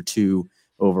wide receiver 2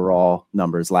 overall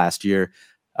numbers last year.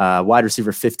 Wide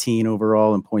receiver 15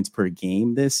 overall in points per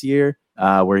game this year,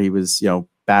 where he was,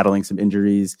 battling some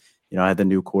injuries. Had the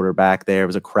new quarterback there. It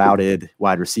was a crowded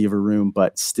wide receiver room,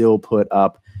 but still put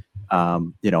up,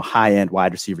 high-end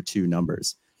wide receiver 2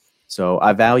 numbers. So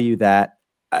I value that.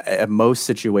 In most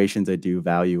situations, I do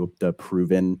value the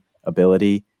proven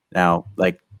ability. Now,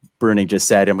 like Bruning just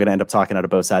said, I'm going to end up talking out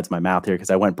of both sides of my mouth here because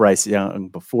I went Bryce Young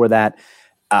before that.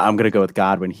 I'm going to go with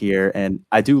Godwin here. And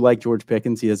I do like George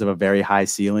Pickens. He has a very high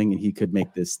ceiling, and he could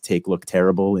make this take look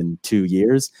terrible in 2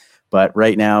 years. But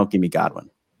right now, give me Godwin.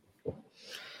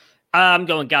 I'm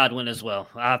going Godwin as well.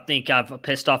 I think I've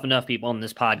pissed off enough people on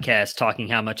this podcast talking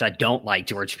how much I don't like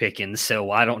George Pickens,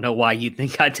 so I don't know why you'd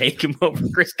think I'd take him over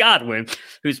Chris Godwin,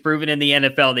 who's proven in the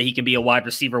NFL that he can be a wide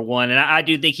receiver one. And I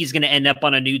do think he's going to end up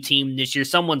on a new team this year.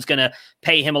 Someone's going to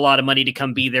pay him a lot of money to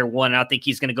come be their one. And I think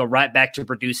he's going to go right back to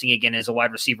producing again as a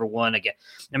wide receiver one again.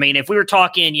 I mean, if we were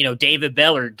talking, David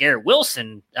Bell or Garrett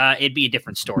Wilson, it'd be a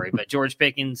different story. But George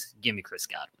Pickens, give me Chris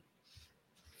Godwin.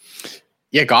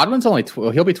 Yeah, Godwin's only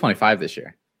he'll be 25 this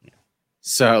year. Yeah.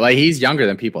 So he's younger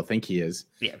than people think he is.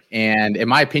 Yeah. And in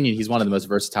my opinion, he's one of the most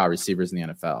versatile receivers in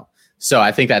the NFL. So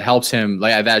I think that helps him,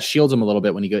 that shields him a little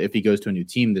bit if he goes to a new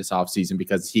team this offseason,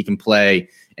 because he can play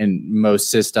in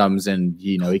most systems and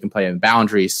he can play in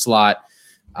boundary, slot,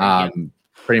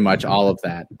 pretty much all of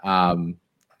that. I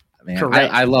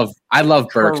love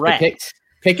Burks. Correct.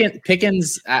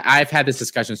 Pickens, I've had this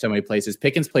discussion so many places.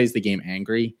 Pickens plays the game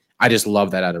angry. I just love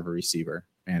that out of a receiver.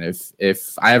 And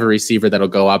if I have a receiver that'll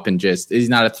go up and he's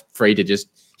not afraid to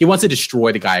he wants to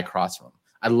destroy the guy across from him.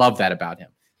 I love that about him.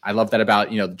 I love that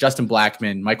about, Justin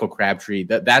Blackmon, Michael Crabtree.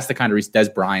 That's the kind of Des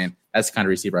Bryant. That's the kind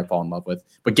of receiver I fall in love with.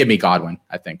 But give me Godwin,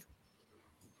 I think.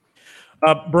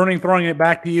 Bruning, throwing it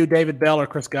back to you, David Bell or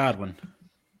Chris Godwin?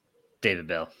 David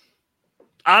Bell.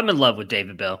 I'm in love with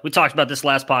David Bell. We talked about this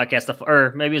last podcast,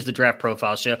 or maybe it was the Draft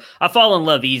Profile show. I fall in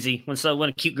love easy when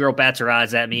a cute girl bats her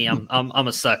eyes at me. I'm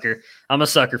a sucker. I'm a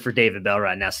sucker for David Bell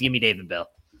right now. So give me David Bell.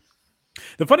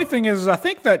 The funny thing is I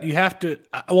think that you have to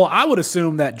I would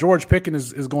assume that George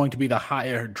Pickens is going to be the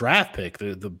higher draft pick,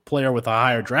 the player with a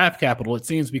higher draft capital. It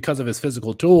seems because of his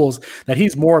physical tools that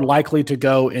he's more likely to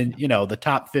go in, the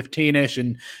top 15-ish.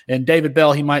 And David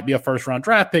Bell, he might be a first-round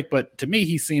draft pick, but to me,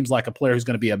 he seems like a player who's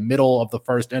going to be a middle of the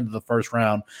first, end of the first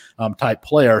round type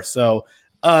player. So,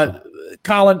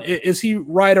 Colin, is he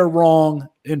right or wrong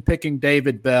in picking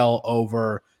David Bell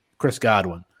over Chris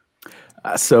Godwin?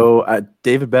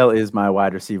 David Bell is my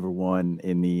wide receiver one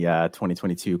in the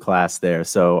 2022 class there.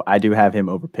 So I do have him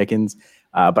over Pickens,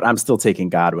 but I'm still taking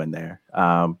Godwin there.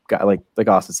 Like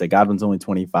Austin said, Godwin's only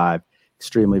 25,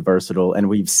 extremely versatile, and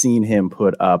we've seen him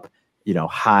put up,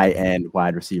 high-end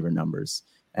wide receiver numbers.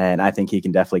 And I think he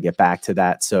can definitely get back to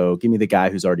that. So give me the guy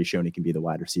who's already shown he can be the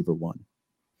wide receiver one.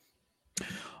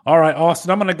 All right,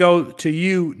 Austin, I'm going to go to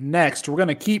you next. We're going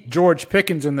to keep George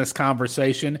Pickens in this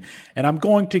conversation, and I'm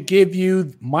going to give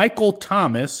you Michael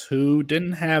Thomas, who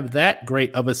didn't have that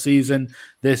great of a season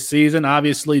this season.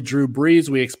 Obviously, Drew Brees,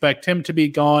 we expect him to be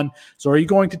gone. So are you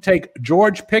going to take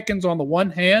George Pickens on the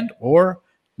one hand or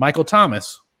Michael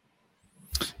Thomas?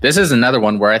 This is another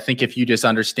one where I think if you just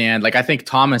understand, I think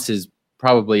Thomas is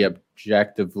probably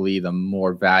objectively the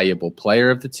more valuable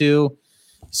player of the two.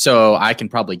 So I can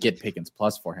probably get Pickens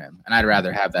plus for him, and I'd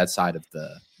rather have that side of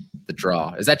the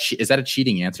draw. Is that a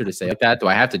cheating answer to say like that? Do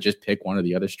I have to just pick one or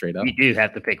the other straight up? You do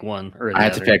have to pick one or the I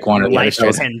have to pick one or the other.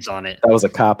 Depends on it. That was a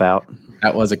cop out.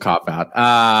 That was a cop out.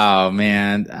 Oh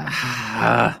man,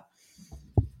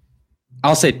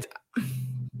 I'll say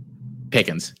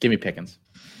Pickens. Give me Pickens.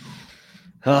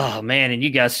 Oh man, and you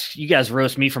guys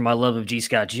roast me for my love of G.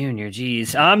 Scott Jr.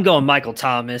 Jeez, I'm going Michael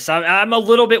Thomas. I'm a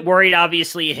little bit worried,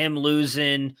 obviously, him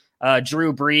losing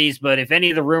Drew Brees, but if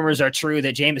any of the rumors are true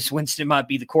that Jameis Winston might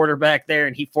be the quarterback there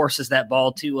and he forces that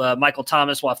ball to Michael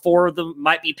Thomas, while four of them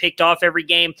might be picked off every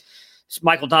game,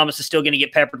 Michael Thomas is still going to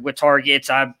get peppered with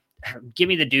targets. Give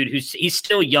me the dude he's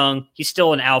still young. He's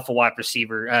still an alpha wide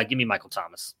receiver. Give me Michael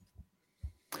Thomas.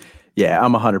 Yeah,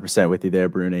 I'm 100% with you there,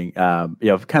 Bruning.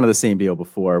 Kind of the same deal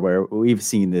before where we've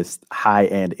seen this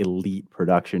high-end elite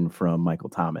production from Michael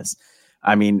Thomas.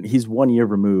 I mean, he's 1 year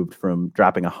removed from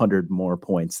dropping 100 more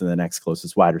points than the next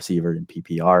closest wide receiver in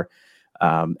PPR.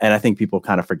 And I think people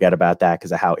kind of forget about that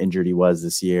because of how injured he was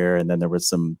this year. And then there was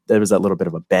that little bit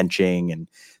of a benching and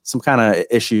some kind of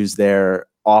issues there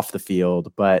off the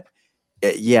field. But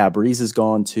yeah, Brees is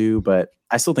gone too, but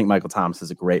I still think Michael Thomas is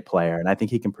a great player, and I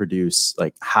think he can produce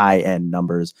high-end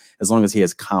numbers as long as he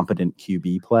has competent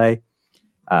QB play.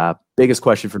 Biggest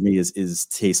question for me is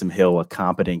Taysom Hill a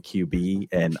competent QB?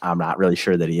 And I'm not really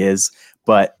sure that he is.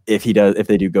 But if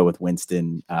they do go with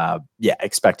Winston,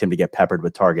 expect him to get peppered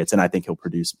with targets, and I think he'll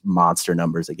produce monster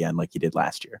numbers again like he did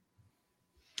last year.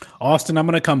 Austin, I'm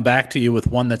going to come back to you with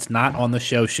one that's not on the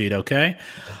show sheet, okay?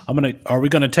 Are we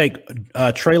going to take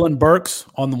Treylon Burks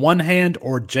on the one hand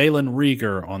or Jalen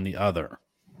Reagor on the other?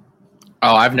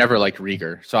 Oh, I've never liked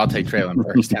Reagor, so I'll take Treylon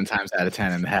Burks 10 times out of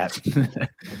 10 in that.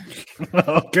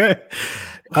 Okay.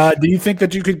 Do you think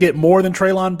that you could get more than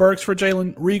Treylon Burks for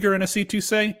Jalen Reagor in a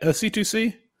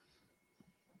C2C?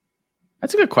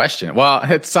 That's a good question. Well,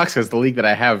 it sucks because the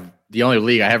only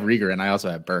league I have Reagor in, I also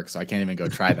have Burks, so I can't even go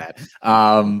try that.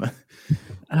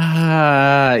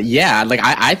 Yeah, like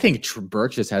I think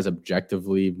Burks just has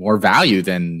objectively more value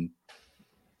than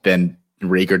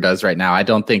Reagor does right now. I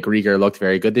don't think Reagor looked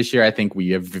very good this year. I think we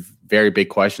have very big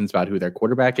questions about who their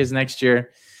quarterback is next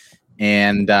year.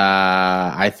 And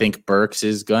I think Burks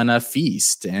is gonna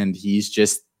feast, and he's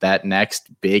just that next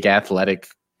big athletic,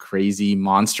 crazy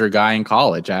monster guy in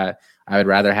college. I would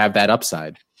rather have that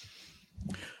upside.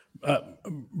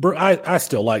 I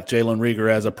still like Jalen Reagor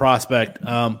as a prospect,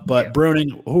 but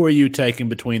Bruning, who are you taking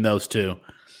between those two?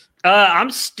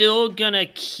 I'm still going to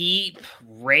keep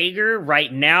Reagor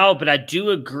right now, but I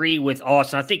do agree with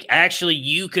Austin. I think actually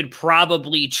you could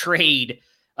probably trade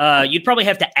you'd probably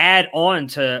have to add on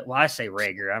to, well, I say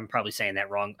Reagor. I'm probably saying that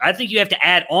wrong. I think you have to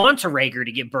add on to Reagor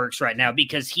to get Burks right now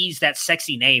because he's that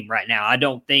sexy name right now. I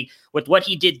don't think with what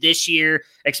he did this year,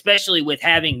 especially with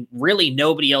having really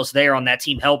nobody else there on that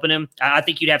team helping him, I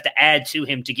think you'd have to add to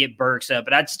him to get Burks up.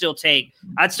 But I'd still take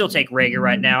Reagor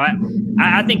right now.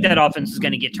 I think that offense is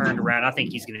going to get turned around. I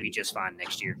think he's going to be just fine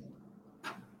next year.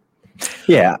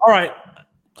 Yeah. All right.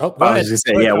 Oh, I was just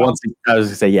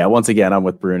saying, once again, I'm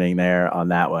with Bruning there on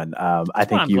that one. I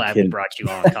think I'm glad we brought you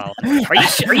on, Colin.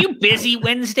 Are you busy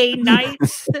Wednesday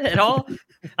nights at all?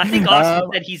 I think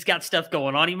Austin said he's got stuff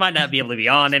going on. He might not be able to be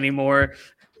on anymore.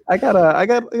 I got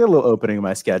a little opening in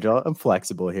my schedule. I'm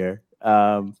flexible here.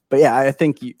 But yeah, I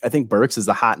think Burks is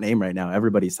the hot name right now.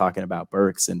 Everybody's talking about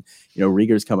Burks, and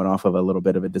Reagor's coming off of a little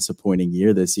bit of a disappointing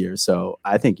year this year. So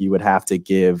I think you would have to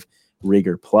give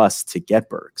Reagor plus to get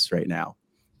Burks right now.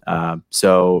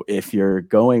 So if you're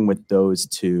going with those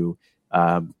two,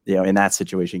 in that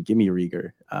situation, give me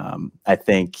Reagor. I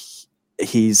think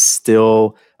he's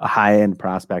still a high-end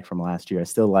prospect from last year. I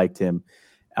still liked him.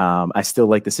 I still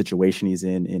like the situation he's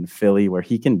in Philly, where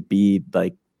he can be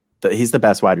like, he's the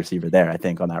best wide receiver there, I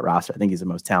think, on that roster. I think he's the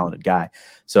most talented guy.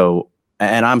 So,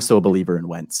 and I'm still a believer in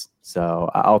Wentz. So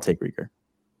I'll take Reagor.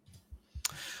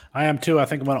 I am too. I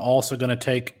think I'm also going to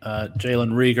take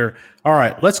Jalen Reagor. All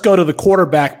right, let's go to the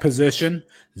quarterback position.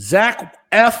 Zach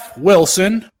F.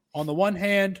 Wilson on the one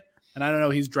hand, and I don't know,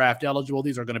 he's draft eligible.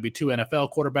 These are going to be two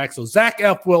NFL quarterbacks. So Zach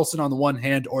F. Wilson on the one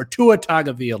hand, or Tua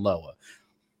Tagovailoa.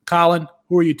 Colin,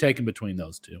 who are you taking between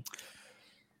those two?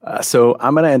 So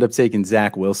I'm going to end up taking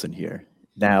Zach Wilson here.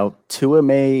 Now, Tua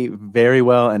may very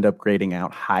well end up grading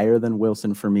out higher than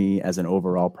Wilson for me as an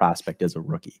overall prospect as a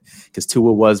rookie, because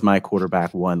Tua was my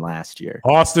quarterback one last year.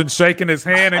 Austin shaking his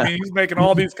hand. I mean, he's making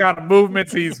all these kind of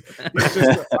movements. He's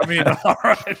just, I mean, all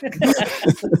right.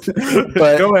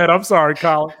 But, go ahead. I'm sorry,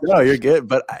 Colin. No, you're good.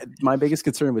 But my biggest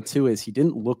concern with Tua is he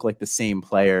didn't look like the same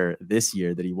player this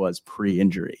year that he was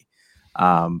pre-injury.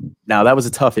 Now that was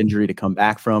a tough injury to come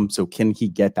back from. So can he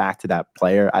get back to that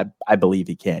player? I believe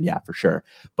he can. Yeah, for sure.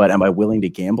 But am I willing to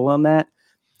gamble on that?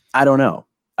 I don't know.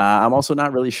 I'm also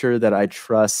not really sure that I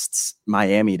trust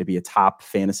Miami to be a top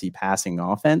fantasy passing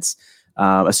offense,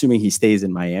 assuming he stays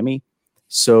in Miami.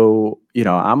 So,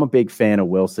 I'm a big fan of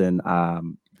Wilson.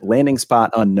 Landing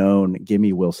spot unknown. Give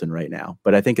me Wilson right now,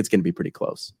 but I think it's going to be pretty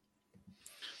close.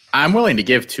 I'm willing to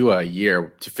give Tua a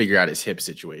year to figure out his hip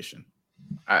situation.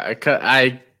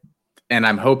 I'm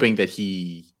hoping that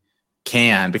he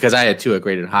can, because I had Tua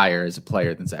graded higher as a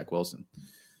player than Zach Wilson.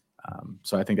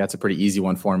 So I think that's a pretty easy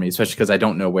one for me, especially because I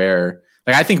don't know where.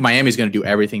 Like, I think Miami's going to do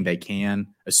everything they can,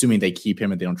 assuming they keep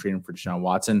him and they don't trade him for Deshaun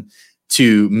Watson,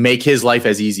 to make his life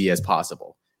as easy as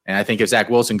possible. And I think if Zach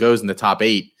Wilson goes in the top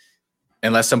 8,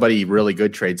 unless somebody really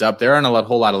good trades up, there aren't a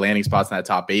whole lot of landing spots in that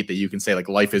top 8 that you can say, like,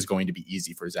 life is going to be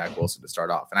easy for Zach Wilson to start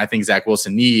off. And I think Zach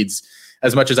Wilson needs,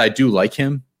 as much as I do like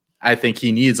him, I think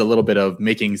he needs a little bit of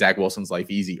making Zach Wilson's life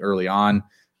easy early on,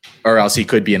 or else he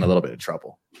could be in a little bit of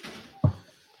trouble.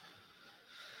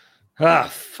 Oh,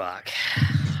 fuck.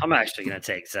 I'm actually going to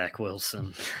take Zach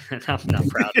Wilson. I'm not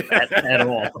proud of that at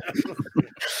all.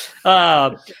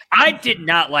 I did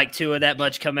not like Tua that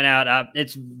much coming out.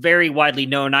 It's very widely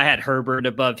known. I had Herbert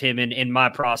above him in my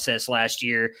process last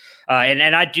year.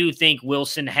 And I do think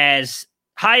Wilson has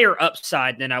higher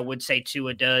upside than I would say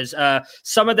Tua does.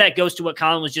 Some of that goes to what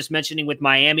Colin was just mentioning with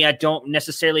Miami. I don't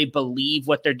necessarily believe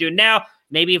what they're doing now.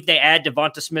 Maybe if they add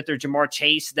Devonta Smith or Jamar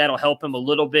Chase, that'll help him a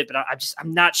little bit, but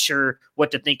I'm not sure what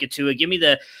to think of Tua. Give me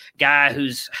the guy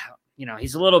who's,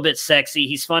 he's a little bit sexy.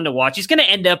 He's fun to watch. He's going to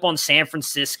end up on San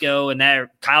Francisco, and that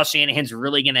Kyle Shanahan's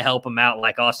really going to help him out,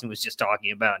 like Austin was just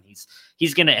talking about. And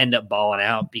he's going to end up balling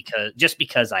out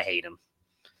because I hate him.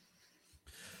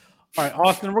 All right,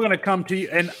 Austin, we're going to come to you.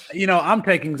 And, I'm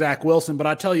taking Zach Wilson, but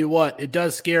I tell you what, it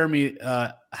does scare me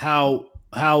how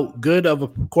good of a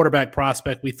quarterback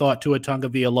prospect we thought Tua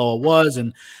Tagovailoa was,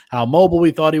 and how mobile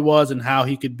we thought he was, and how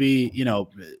he could be,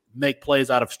 make plays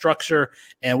out of structure.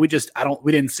 And we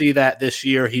didn't see that this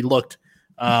year. He looked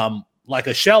like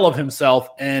a shell of himself,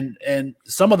 and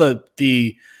some of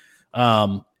the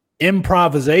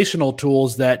improvisational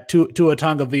tools that Tua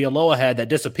Tagovailoa had that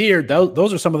disappeared.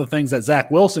 Those are some of the things that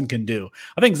Zach Wilson can do.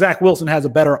 I think Zach Wilson has a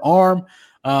better arm,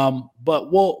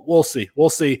 but we'll see. We'll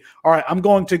see. All right, I'm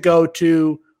going to go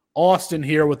to Austin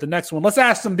here with the next one. Let's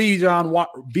ask some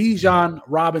Bijan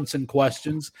Robinson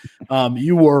questions.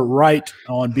 You were right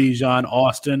on Bijan,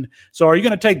 Austin. So are you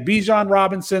going to take Bijan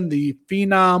Robinson, the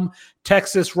phenom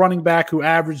Texas running back who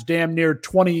averaged damn near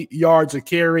 20 yards a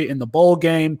carry in the bowl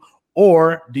game,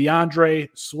 or DeAndre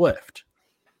Swift?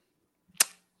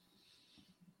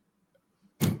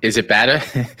 Is it better?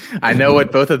 I know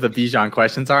what both of the Bijan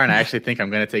questions are, and I actually think I'm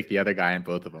going to take the other guy in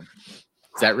both of them.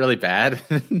 Is that really bad?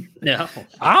 No,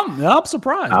 I'm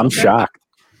surprised. I'm shocked.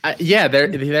 Yeah,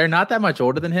 they're not that much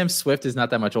older than him. Swift is not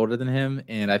that much older than him,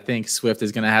 and I think Swift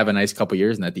is going to have a nice couple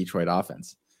years in that Detroit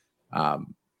offense.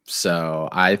 So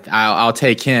I'll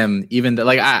take him. Even though,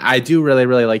 I do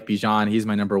really like Bijan. He's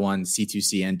my number one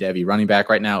C2C and Devy running back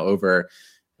right now over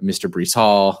Mr. Breece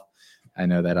Hall. I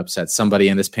know that upsets somebody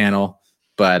in this panel,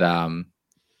 but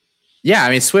yeah, I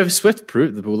mean Swift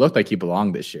looked like he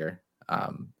belonged this year.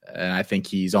 And I think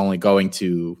he's only going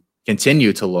to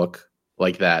continue to look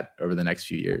like that over the next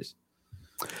few years.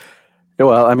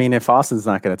 Well, I mean, if Austin's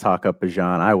not going to talk up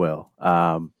Bijan, I will.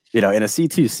 In a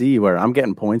C2C where I'm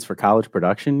getting points for college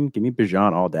production, give me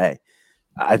Bijan all day.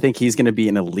 I think he's going to be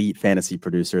an elite fantasy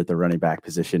producer at the running back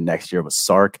position next year with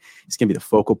Sark. He's going to be the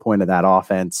focal point of that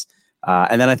offense.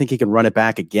 And then I think he can run it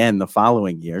back again the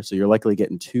following year. So you're likely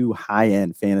getting 2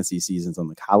 high-end fantasy seasons on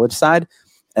the college side.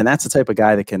 And that's the type of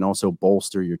guy that can also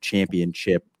bolster your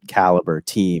championship caliber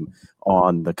team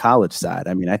on the college side.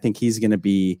 I mean, I think he's going to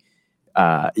be,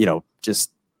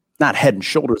 just not head and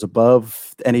shoulders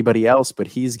above anybody else, but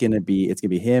it's going to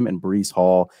be him and Breece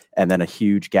Hall, and then a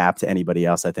huge gap to anybody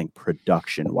else, I think,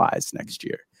 production-wise next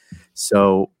year.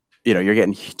 So, you're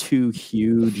getting 2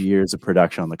 huge years of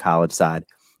production on the college side.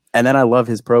 And then I love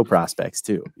his pro prospects,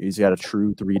 too. He's got a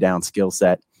true 3-down skill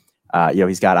set.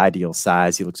 He's got ideal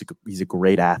size. He's a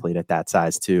great athlete at that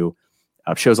size too.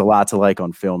 Shows a lot to like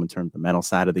on film in terms of the mental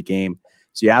side of the game.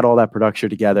 So you add all that production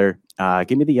together.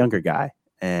 Give me the younger guy,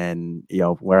 and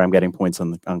where I'm getting points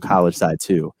on college side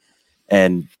too.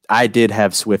 And I did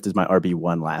have Swift as my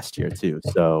RB1 last year too.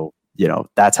 So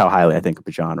that's how highly I think of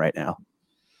Bijan right now.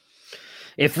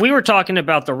 If we were talking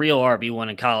about the real RB1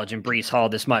 in college and Breece Hall,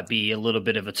 this might be a little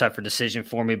bit of a tougher decision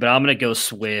for me, but I'm going to go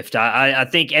Swift. I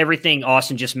think everything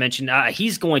Austin just mentioned,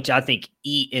 he's going to, I think,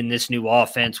 eat in this new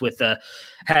offense with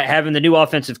having the new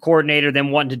offensive coordinator,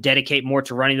 then wanting to dedicate more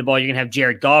to running the ball. You're going to have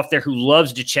Jared Goff there who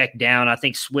loves to check down. I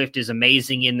think Swift is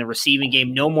amazing in the receiving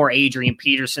game. No more Adrian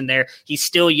Peterson there. He's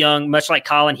still young, much like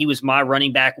Colin. He was my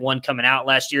running back one coming out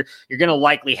last year. You're going to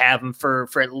likely have him for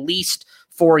at least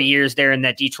 4 years there in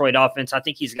that Detroit offense. I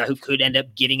think he's a guy who could end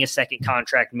up getting a second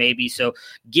contract maybe. So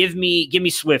give me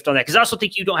Swift on that, because I also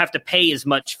think you don't have to pay as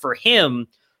much for him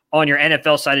on your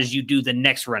NFL side as you do the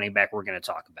next running back we're going to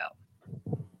talk about.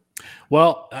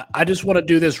 Well, I just want to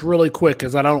do this really quick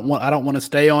because I don't want to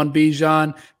stay on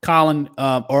Bijan, Colin,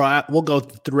 we'll go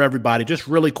through everybody just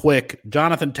really quick.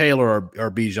 Jonathan Taylor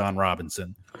or Bijan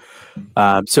Robinson?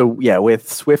 With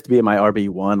Swift being my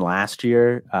RB1 last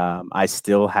year, I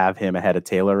still have him ahead of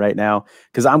Taylor right now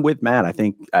because I'm with Matt. I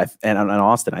think, and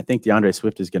Austin, I think DeAndre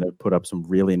Swift is going to put up some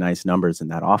really nice numbers in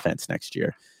that offense next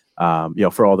year.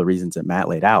 For all the reasons that Matt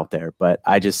laid out there. But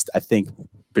I think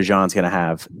Bijan's going to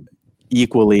have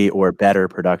equally or better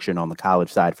production on the college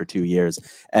side for 2 years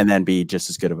and then be just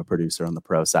as good of a producer on the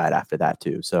pro side after that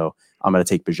too. So I'm going to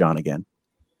take Bijan again.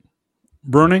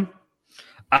 Bruning?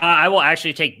 I will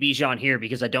actually take Bijan here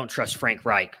because I don't trust Frank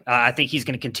Reich. I think he's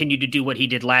going to continue to do what he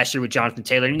did last year with Jonathan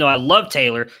Taylor. Even though I love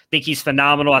Taylor, I think he's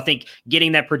phenomenal. I think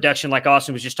getting that production like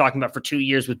Austin was just talking about for 2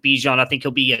 years with Bijan, I think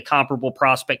he'll be a comparable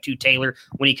prospect to Taylor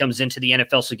when he comes into the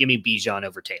NFL. So give me Bijan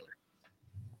over Taylor.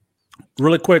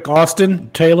 Really quick,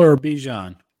 Austin, Taylor or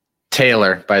Bijan?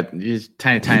 Taylor, but just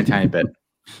tiny bit.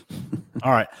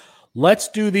 All right. Let's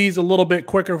do these a little bit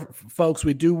quicker, folks.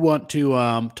 We do want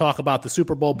to talk about the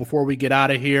Super Bowl before we get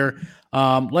out of here.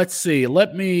 Let's see.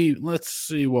 Let's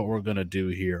see what we're going to do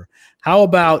here. How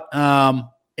about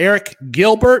Eric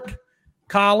Gilbert,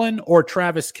 Colin, or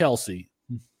Travis Kelce?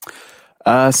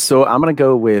 So I'm going to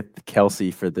go with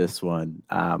Kelce for this one.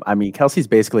 Kelce's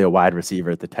basically a wide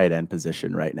receiver at the tight end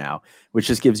position right now, which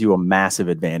just gives you a massive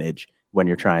advantage when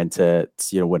you're trying to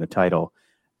win a title.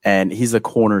 And he's the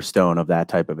cornerstone of that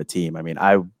type of a team. I mean,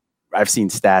 I've seen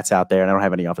stats out there, and I don't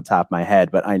have any off the top of my head,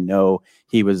 but I know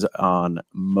he was on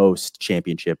most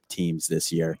championship teams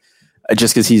this year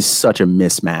just because he's such a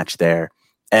mismatch there.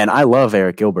 And I love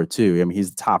Eric Gilbert too. I mean,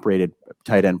 he's the top-rated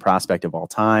tight end prospect of all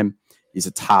time. He's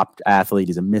a top athlete.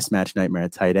 He's a mismatch nightmare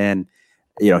at tight end.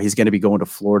 He's going to be going to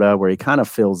Florida, where he kind of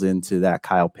fills into that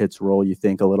Kyle Pitts role, you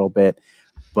think, a little bit.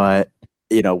 But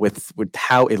with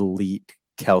how elite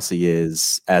Kelce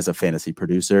is as a fantasy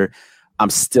producer, I'm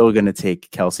still going to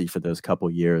take Kelce for those couple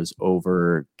years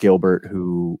over Gilbert,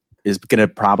 who is going to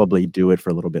probably do it for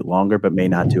a little bit longer, but may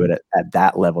not do it at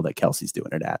that level that Kelce's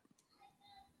doing it at.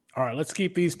 All right, let's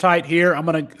keep these tight here. I'm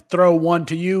going to throw one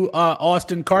to you,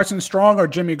 Austin. Carson Strong or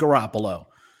Jimmy Garoppolo?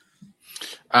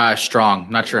 Strong.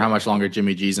 Not sure how much longer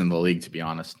Jimmy G's in the league, to be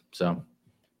honest. So,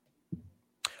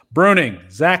 Bruning,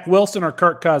 Zach Wilson or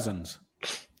Kirk Cousins?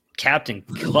 Captain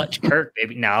Clutch Kirk,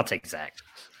 baby. No, I'll take Zach.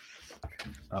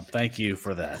 Thank you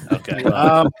for that. Okay.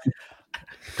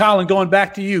 Colin, going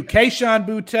back to you. Kayshon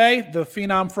Boutte, the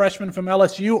phenom freshman from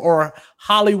LSU, or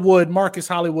Marcus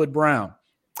Hollywood Brown?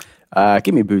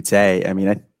 Give me Boutte. I mean,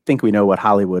 I think we know what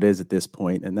Hollywood is at this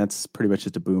point, and that's pretty much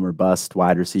just a boomer bust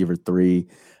wide receiver 3.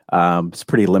 It's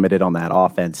pretty limited on that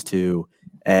offense too.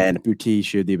 And Boutte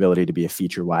showed the ability to be a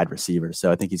feature wide receiver.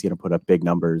 So I think he's going to put up big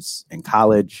numbers in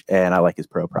college, and I like his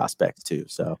pro prospects too.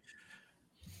 So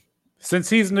since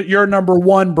he's your number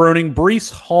one, Bruning,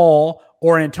 Breece Hall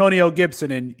or Antonio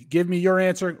Gibson, and give me your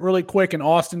answer really quick, and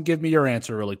Austin, give me your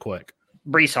answer really quick.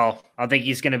 Breece Hall. I think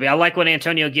he's going to be. I like what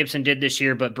Antonio Gibson did this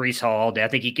year, but Breece Hall all day. I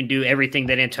think he can do everything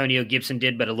that Antonio Gibson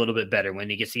did, but a little bit better when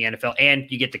he gets the NFL, and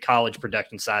you get the college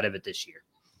production side of it this year.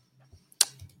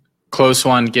 Close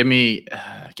one. Give me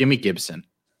Gibson.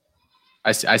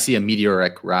 I see a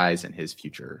meteoric rise in his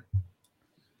future.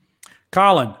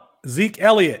 Colin, Zeke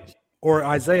Elliott or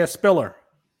Isaiah Spiller?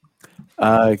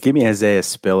 Give me Isaiah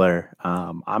Spiller.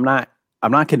 I'm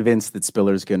not convinced that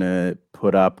Spiller's going to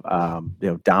put up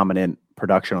dominant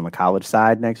production on the college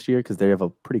side next year, because they have a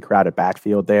pretty crowded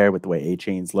backfield there with the way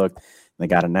A-Chains look. They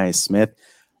got a nice Smith.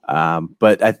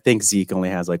 But I think Zeke only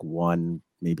has like 1,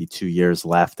 maybe 2 years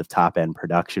left of top end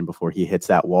production before he hits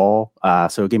that wall.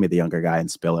 So give me the younger guy in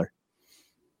Spiller.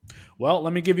 Well,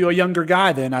 let me give you a younger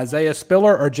guy then. Isaiah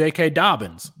Spiller or J.K.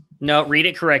 Dobbins? No, read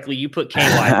it correctly. You put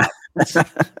KY.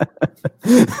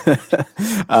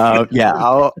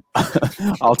 I'll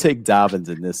take Dobbins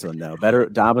in this one though.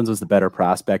 Dobbins was the better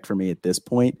prospect for me at this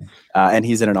point, and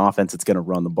he's in an offense that's going to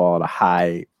run the ball at a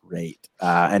high rate,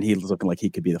 and he's looking like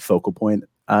he could be the focal point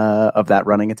of that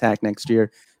running attack next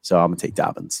year. So I'm gonna take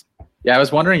Dobbins. Yeah, I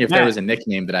was wondering if there was a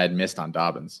nickname that I had missed on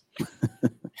Dobbins.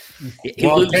 He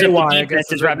loops up the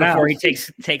defenses right before he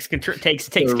takes care of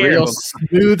them.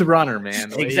 Smooth runner,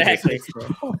 man. Exactly.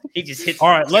 He just hits. All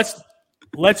right, let's.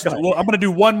 I'm going to do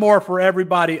one more for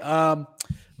everybody.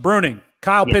 Bruning,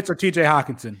 Kyle Pitts or TJ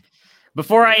Hawkinson?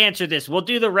 Before I answer this, we'll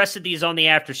do the rest of these on the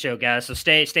after show, guys. So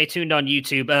stay tuned on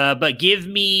YouTube. But give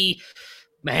me,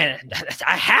 man,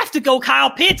 I have to go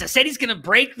Kyle Pitts. I said he's going to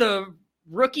break the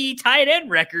rookie tight end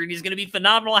record. He's going to be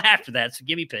phenomenal after that. So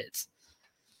give me Pitts.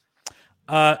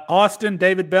 Austin,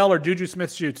 David Bell, or Juju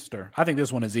Smith-Schuster? I think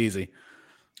this one is easy.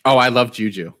 Oh, I love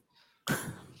Juju.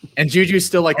 And Juju's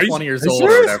still like 20 years old or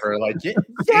whatever. Like, yes,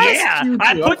 yeah, Juju.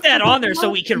 I put that on there so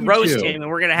we can roast Juju. him,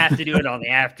 and we're gonna have to do it on the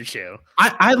after show.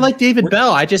 I like David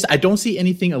Bell. I don't see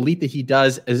anything elite that he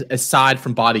does aside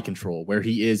from body control, where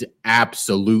he is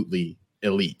absolutely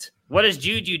elite. What does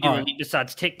Juju do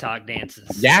besides TikTok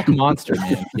dances? Yak monster,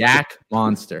 man. Yak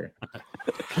monster.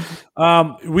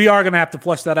 We are going to have to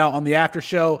flush that out on the after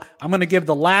show. I'm going to give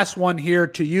the last one here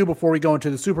to you before we go into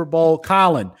the Super Bowl.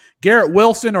 Colin, Garrett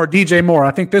Wilson or DJ Moore?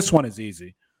 I think this one is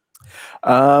easy.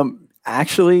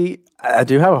 Actually, I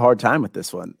do have a hard time with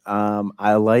this one.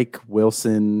 I like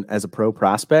Wilson as a pro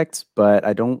prospect, but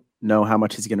I don't know how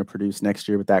much he's going to produce next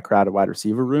year with that crowded wide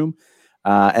receiver room.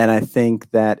 And I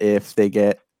think that if they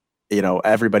get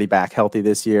everybody back healthy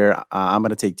this year, I'm going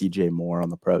to take DJ Moore on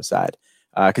the pro side.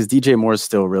 Because DJ Moore is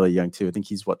still really young too. I think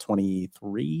he's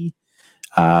 23.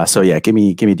 So yeah, give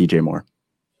me DJ Moore.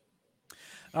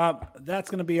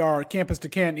 That's going to be our Campus to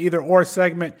Canton either or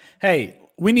segment. Hey,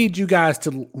 we need you guys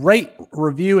to rate,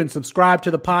 review, and subscribe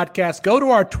to the podcast. Go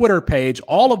to our Twitter page.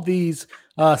 All of these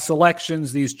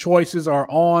selections, these choices are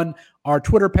on our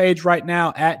Twitter page right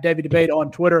now at Devy Debate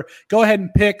on Twitter. Go ahead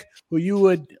and pick who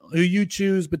you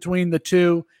choose between the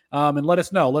two, and let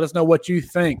us know. Let us know what you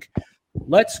think.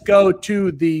 Let's go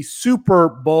to the Super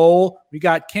Bowl. We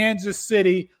got Kansas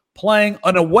City playing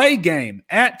an away game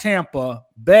at Tampa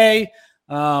Bay.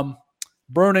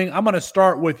 Bruning, I'm going to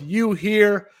start with you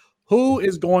here. Who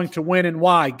is going to win and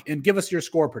why? And give us your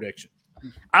score prediction.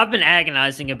 I've been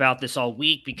agonizing about this all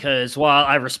week because while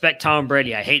I respect Tom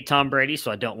Brady, I hate Tom Brady,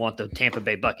 so I don't want the Tampa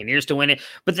Bay Buccaneers to win it.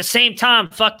 But at the same time,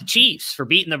 fuck the Chiefs for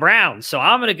beating the Browns. So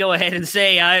I'm going to go ahead and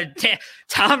say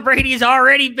Tom Brady's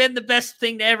already been the best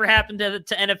thing to ever happen to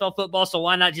NFL football, so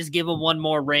why not just give him one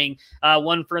more ring,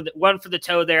 one for the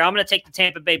toe there. I'm going to take the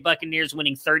Tampa Bay Buccaneers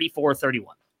winning 34-31.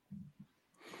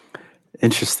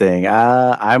 Interesting.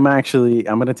 I'm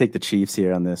going to take the Chiefs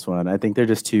here on this one. I think they're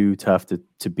just too tough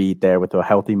to beat there with a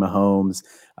healthy Mahomes.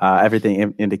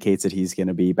 Everything indicates that he's going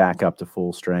to be back up to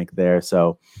full strength there.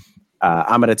 So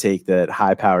I'm going to take that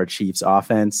high-powered Chiefs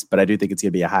offense, but I do think it's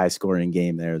going to be a high-scoring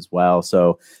game there as well.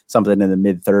 So something in the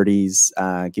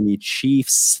mid-30s. Give me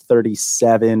Chiefs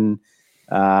 37,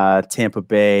 Tampa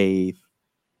Bay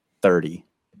 30.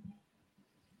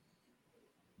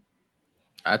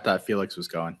 I thought Felix was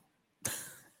going.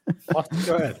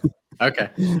 Go ahead. Okay.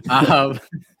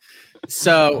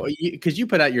 So, because you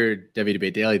put out your W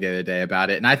Debate Daily the other day about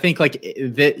it, and I think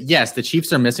yes, the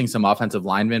Chiefs are missing some offensive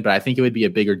linemen, but I think it would be a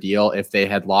bigger deal if they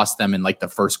had lost them in the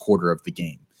first quarter of the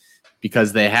game,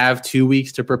 because they have 2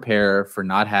 weeks to prepare for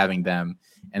not having them.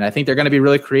 And I think they're going to be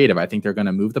really creative. I think they're going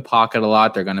to move the pocket a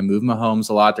lot. They're going to move Mahomes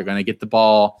a lot. They're going to get the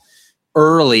ball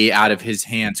early out of his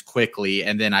hands quickly.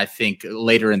 And then I think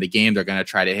later in the game, they're going to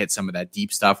try to hit some of that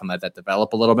deep stuff and let that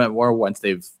develop a little bit more once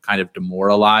they've kind of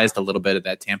demoralized a little bit of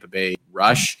that Tampa Bay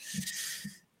rush.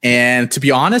 And to be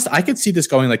honest, I could see this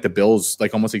going like the Bills,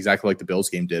 almost exactly like the Bills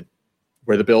game did,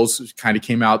 where the Bills kind of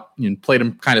came out and played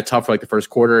them kind of tough for the first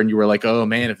quarter. And you were like, oh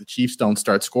man, if the Chiefs don't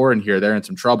start scoring here, they're in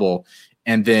some trouble.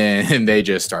 And then they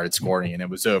just started scoring and it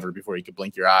was over before you could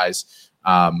blink your eyes.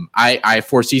 I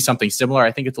foresee something similar.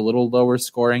 I think it's a little lower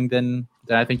scoring than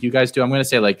I think you guys do. I'm going to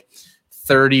say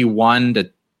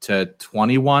 31 to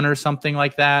 21 or something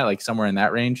like that, somewhere in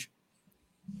that range.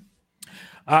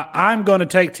 I'm going to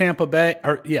take Tampa Bay.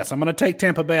 I'm going to take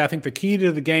Tampa Bay. I think the key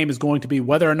to the game is going to be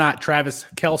whether or not Travis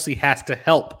Kelce has to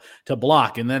help to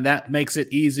block, and then that makes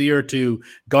it easier to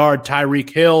guard Tyreek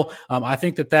Hill. I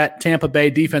think that Tampa Bay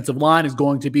defensive line is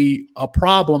going to be a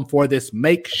problem for this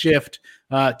makeshift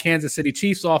Kansas City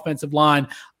Chiefs offensive line.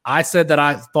 I said that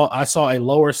I thought I saw a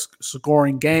lower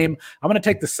scoring game. I'm going to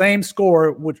take the same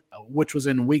score, which was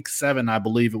in week 7, I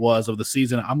believe it was, of the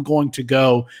season. I'm going to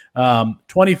go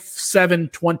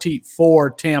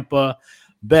 27-24 Tampa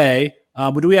Bay.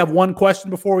 Do we have one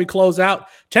question before we close out?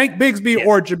 Tank Bigsby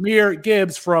or Jahmyr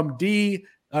Gibbs from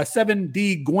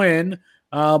 7D Gwyn.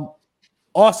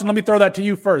 Austin, let me throw that to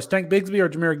you first. Tank Bigsby or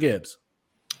Jahmyr Gibbs?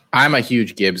 I'm a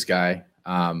huge Gibbs guy.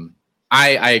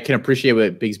 I can appreciate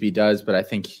what Bigsby does, but I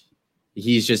think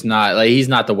he's just not he's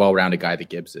not the well-rounded guy that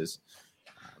Gibbs is.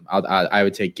 I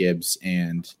would take Gibbs,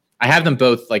 and I have them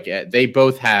both they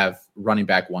both have running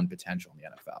back 1 potential in the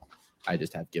NFL. I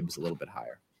just have Gibbs a little bit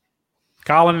higher.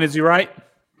 Colin, is he right?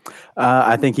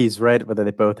 I think he's right, whether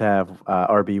they both have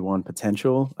RB1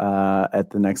 potential at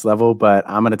the next level, but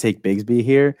I'm going to take Bigsby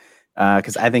here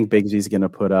because I think Bigsby's going to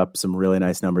put up some really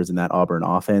nice numbers in that Auburn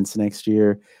offense next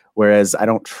year. Whereas I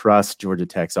don't trust Georgia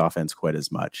Tech's offense quite as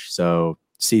much. So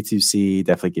C2C,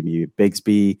 definitely give me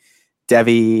Bigsby.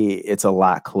 Devy, it's a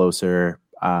lot closer.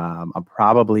 I'm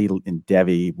probably in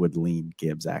Devy would lean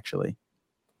Gibbs, actually.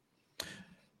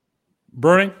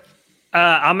 Bruning?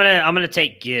 I'm gonna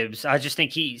take Gibbs. I just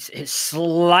think he's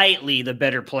slightly the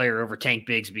better player over Tank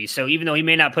Bigsby. So even though he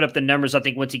may not put up the numbers, I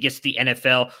think once he gets to the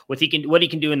NFL, what he can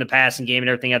do in the passing game and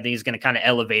everything, I think is going to kind of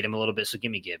elevate him a little bit. So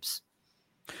give me Gibbs.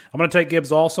 I'm going to take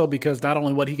Gibbs also because not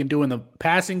only what he can do in the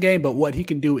passing game, but what he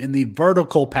can do in the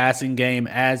vertical passing game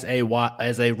as a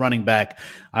running back.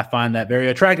 I find that very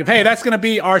attractive. Hey, that's going to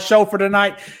be our show for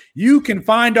tonight. You can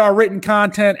find our written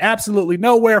content absolutely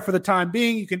nowhere for the time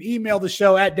being. You can email the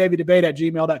show at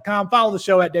davidebate@gmail.com. Follow the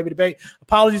show at David Debate.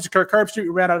 Apologies to Kirk Herbstreit. We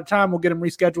ran out of time. We'll get him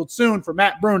rescheduled soon. For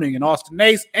Matt Bruning and Austin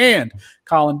Nace and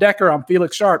Colin Decker, I'm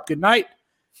Felix Sharp. Good night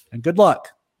and good luck.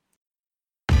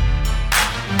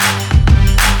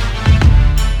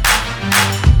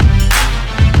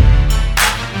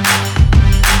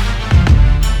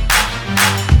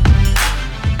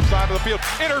 The field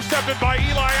intercepted by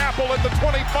Eli Apple at the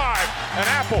 25, and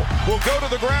Apple will go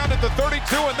to the ground at the 32,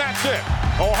 and that's it.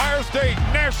 Ohio State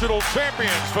national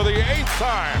champions for the 8th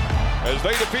time as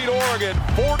they defeat Oregon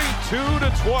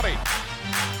 42-20.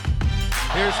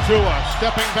 Here's Tua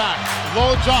stepping back,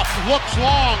 loads up, looks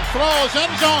long, throws,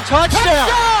 end zone,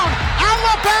 touchdown,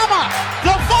 Alabama!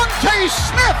 Devontae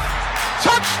Smith,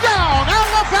 touchdown,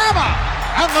 Alabama!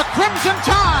 And the Crimson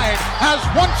Tide has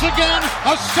once again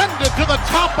ascended to the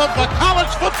top of the college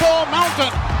football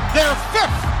mountain. Their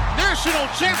 5th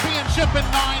national championship in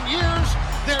 9 years,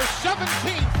 their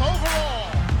 17th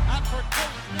overall. And for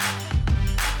Coach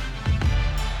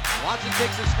Watson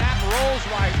takes a snap, rolls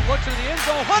right, looks into the end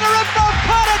zone. Hunter Renfrow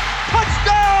caught it!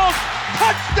 Touchdown!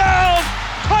 Touchdown!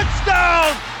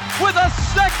 Touchdown! With a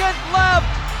second left,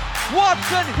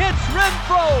 Watson hits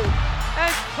Renfrow,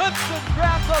 and Clemson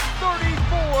grabs a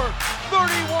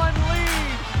 34-31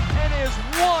 lead and is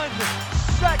 1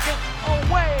 second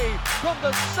away from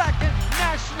the second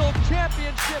national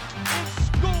championship in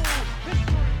school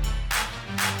history.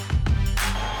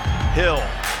 Hill,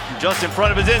 just in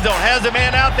front of his end zone, has a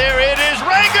man out there. It is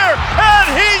Rager, and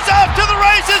he's off to the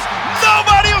races.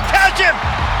 Nobody will catch him.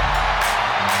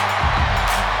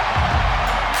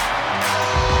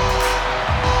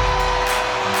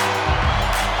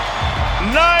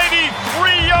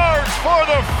 Yards for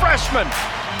the freshman.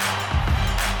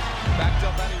 Backed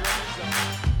up out of your end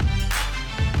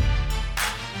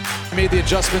zone. Made the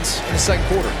adjustments in the second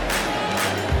quarter.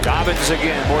 Dobbins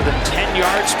again, more than 10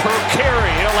 yards per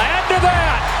carry. He'll add to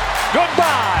that.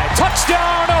 Goodbye.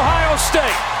 Touchdown, Ohio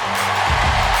State.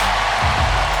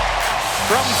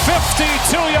 From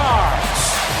 52 yards.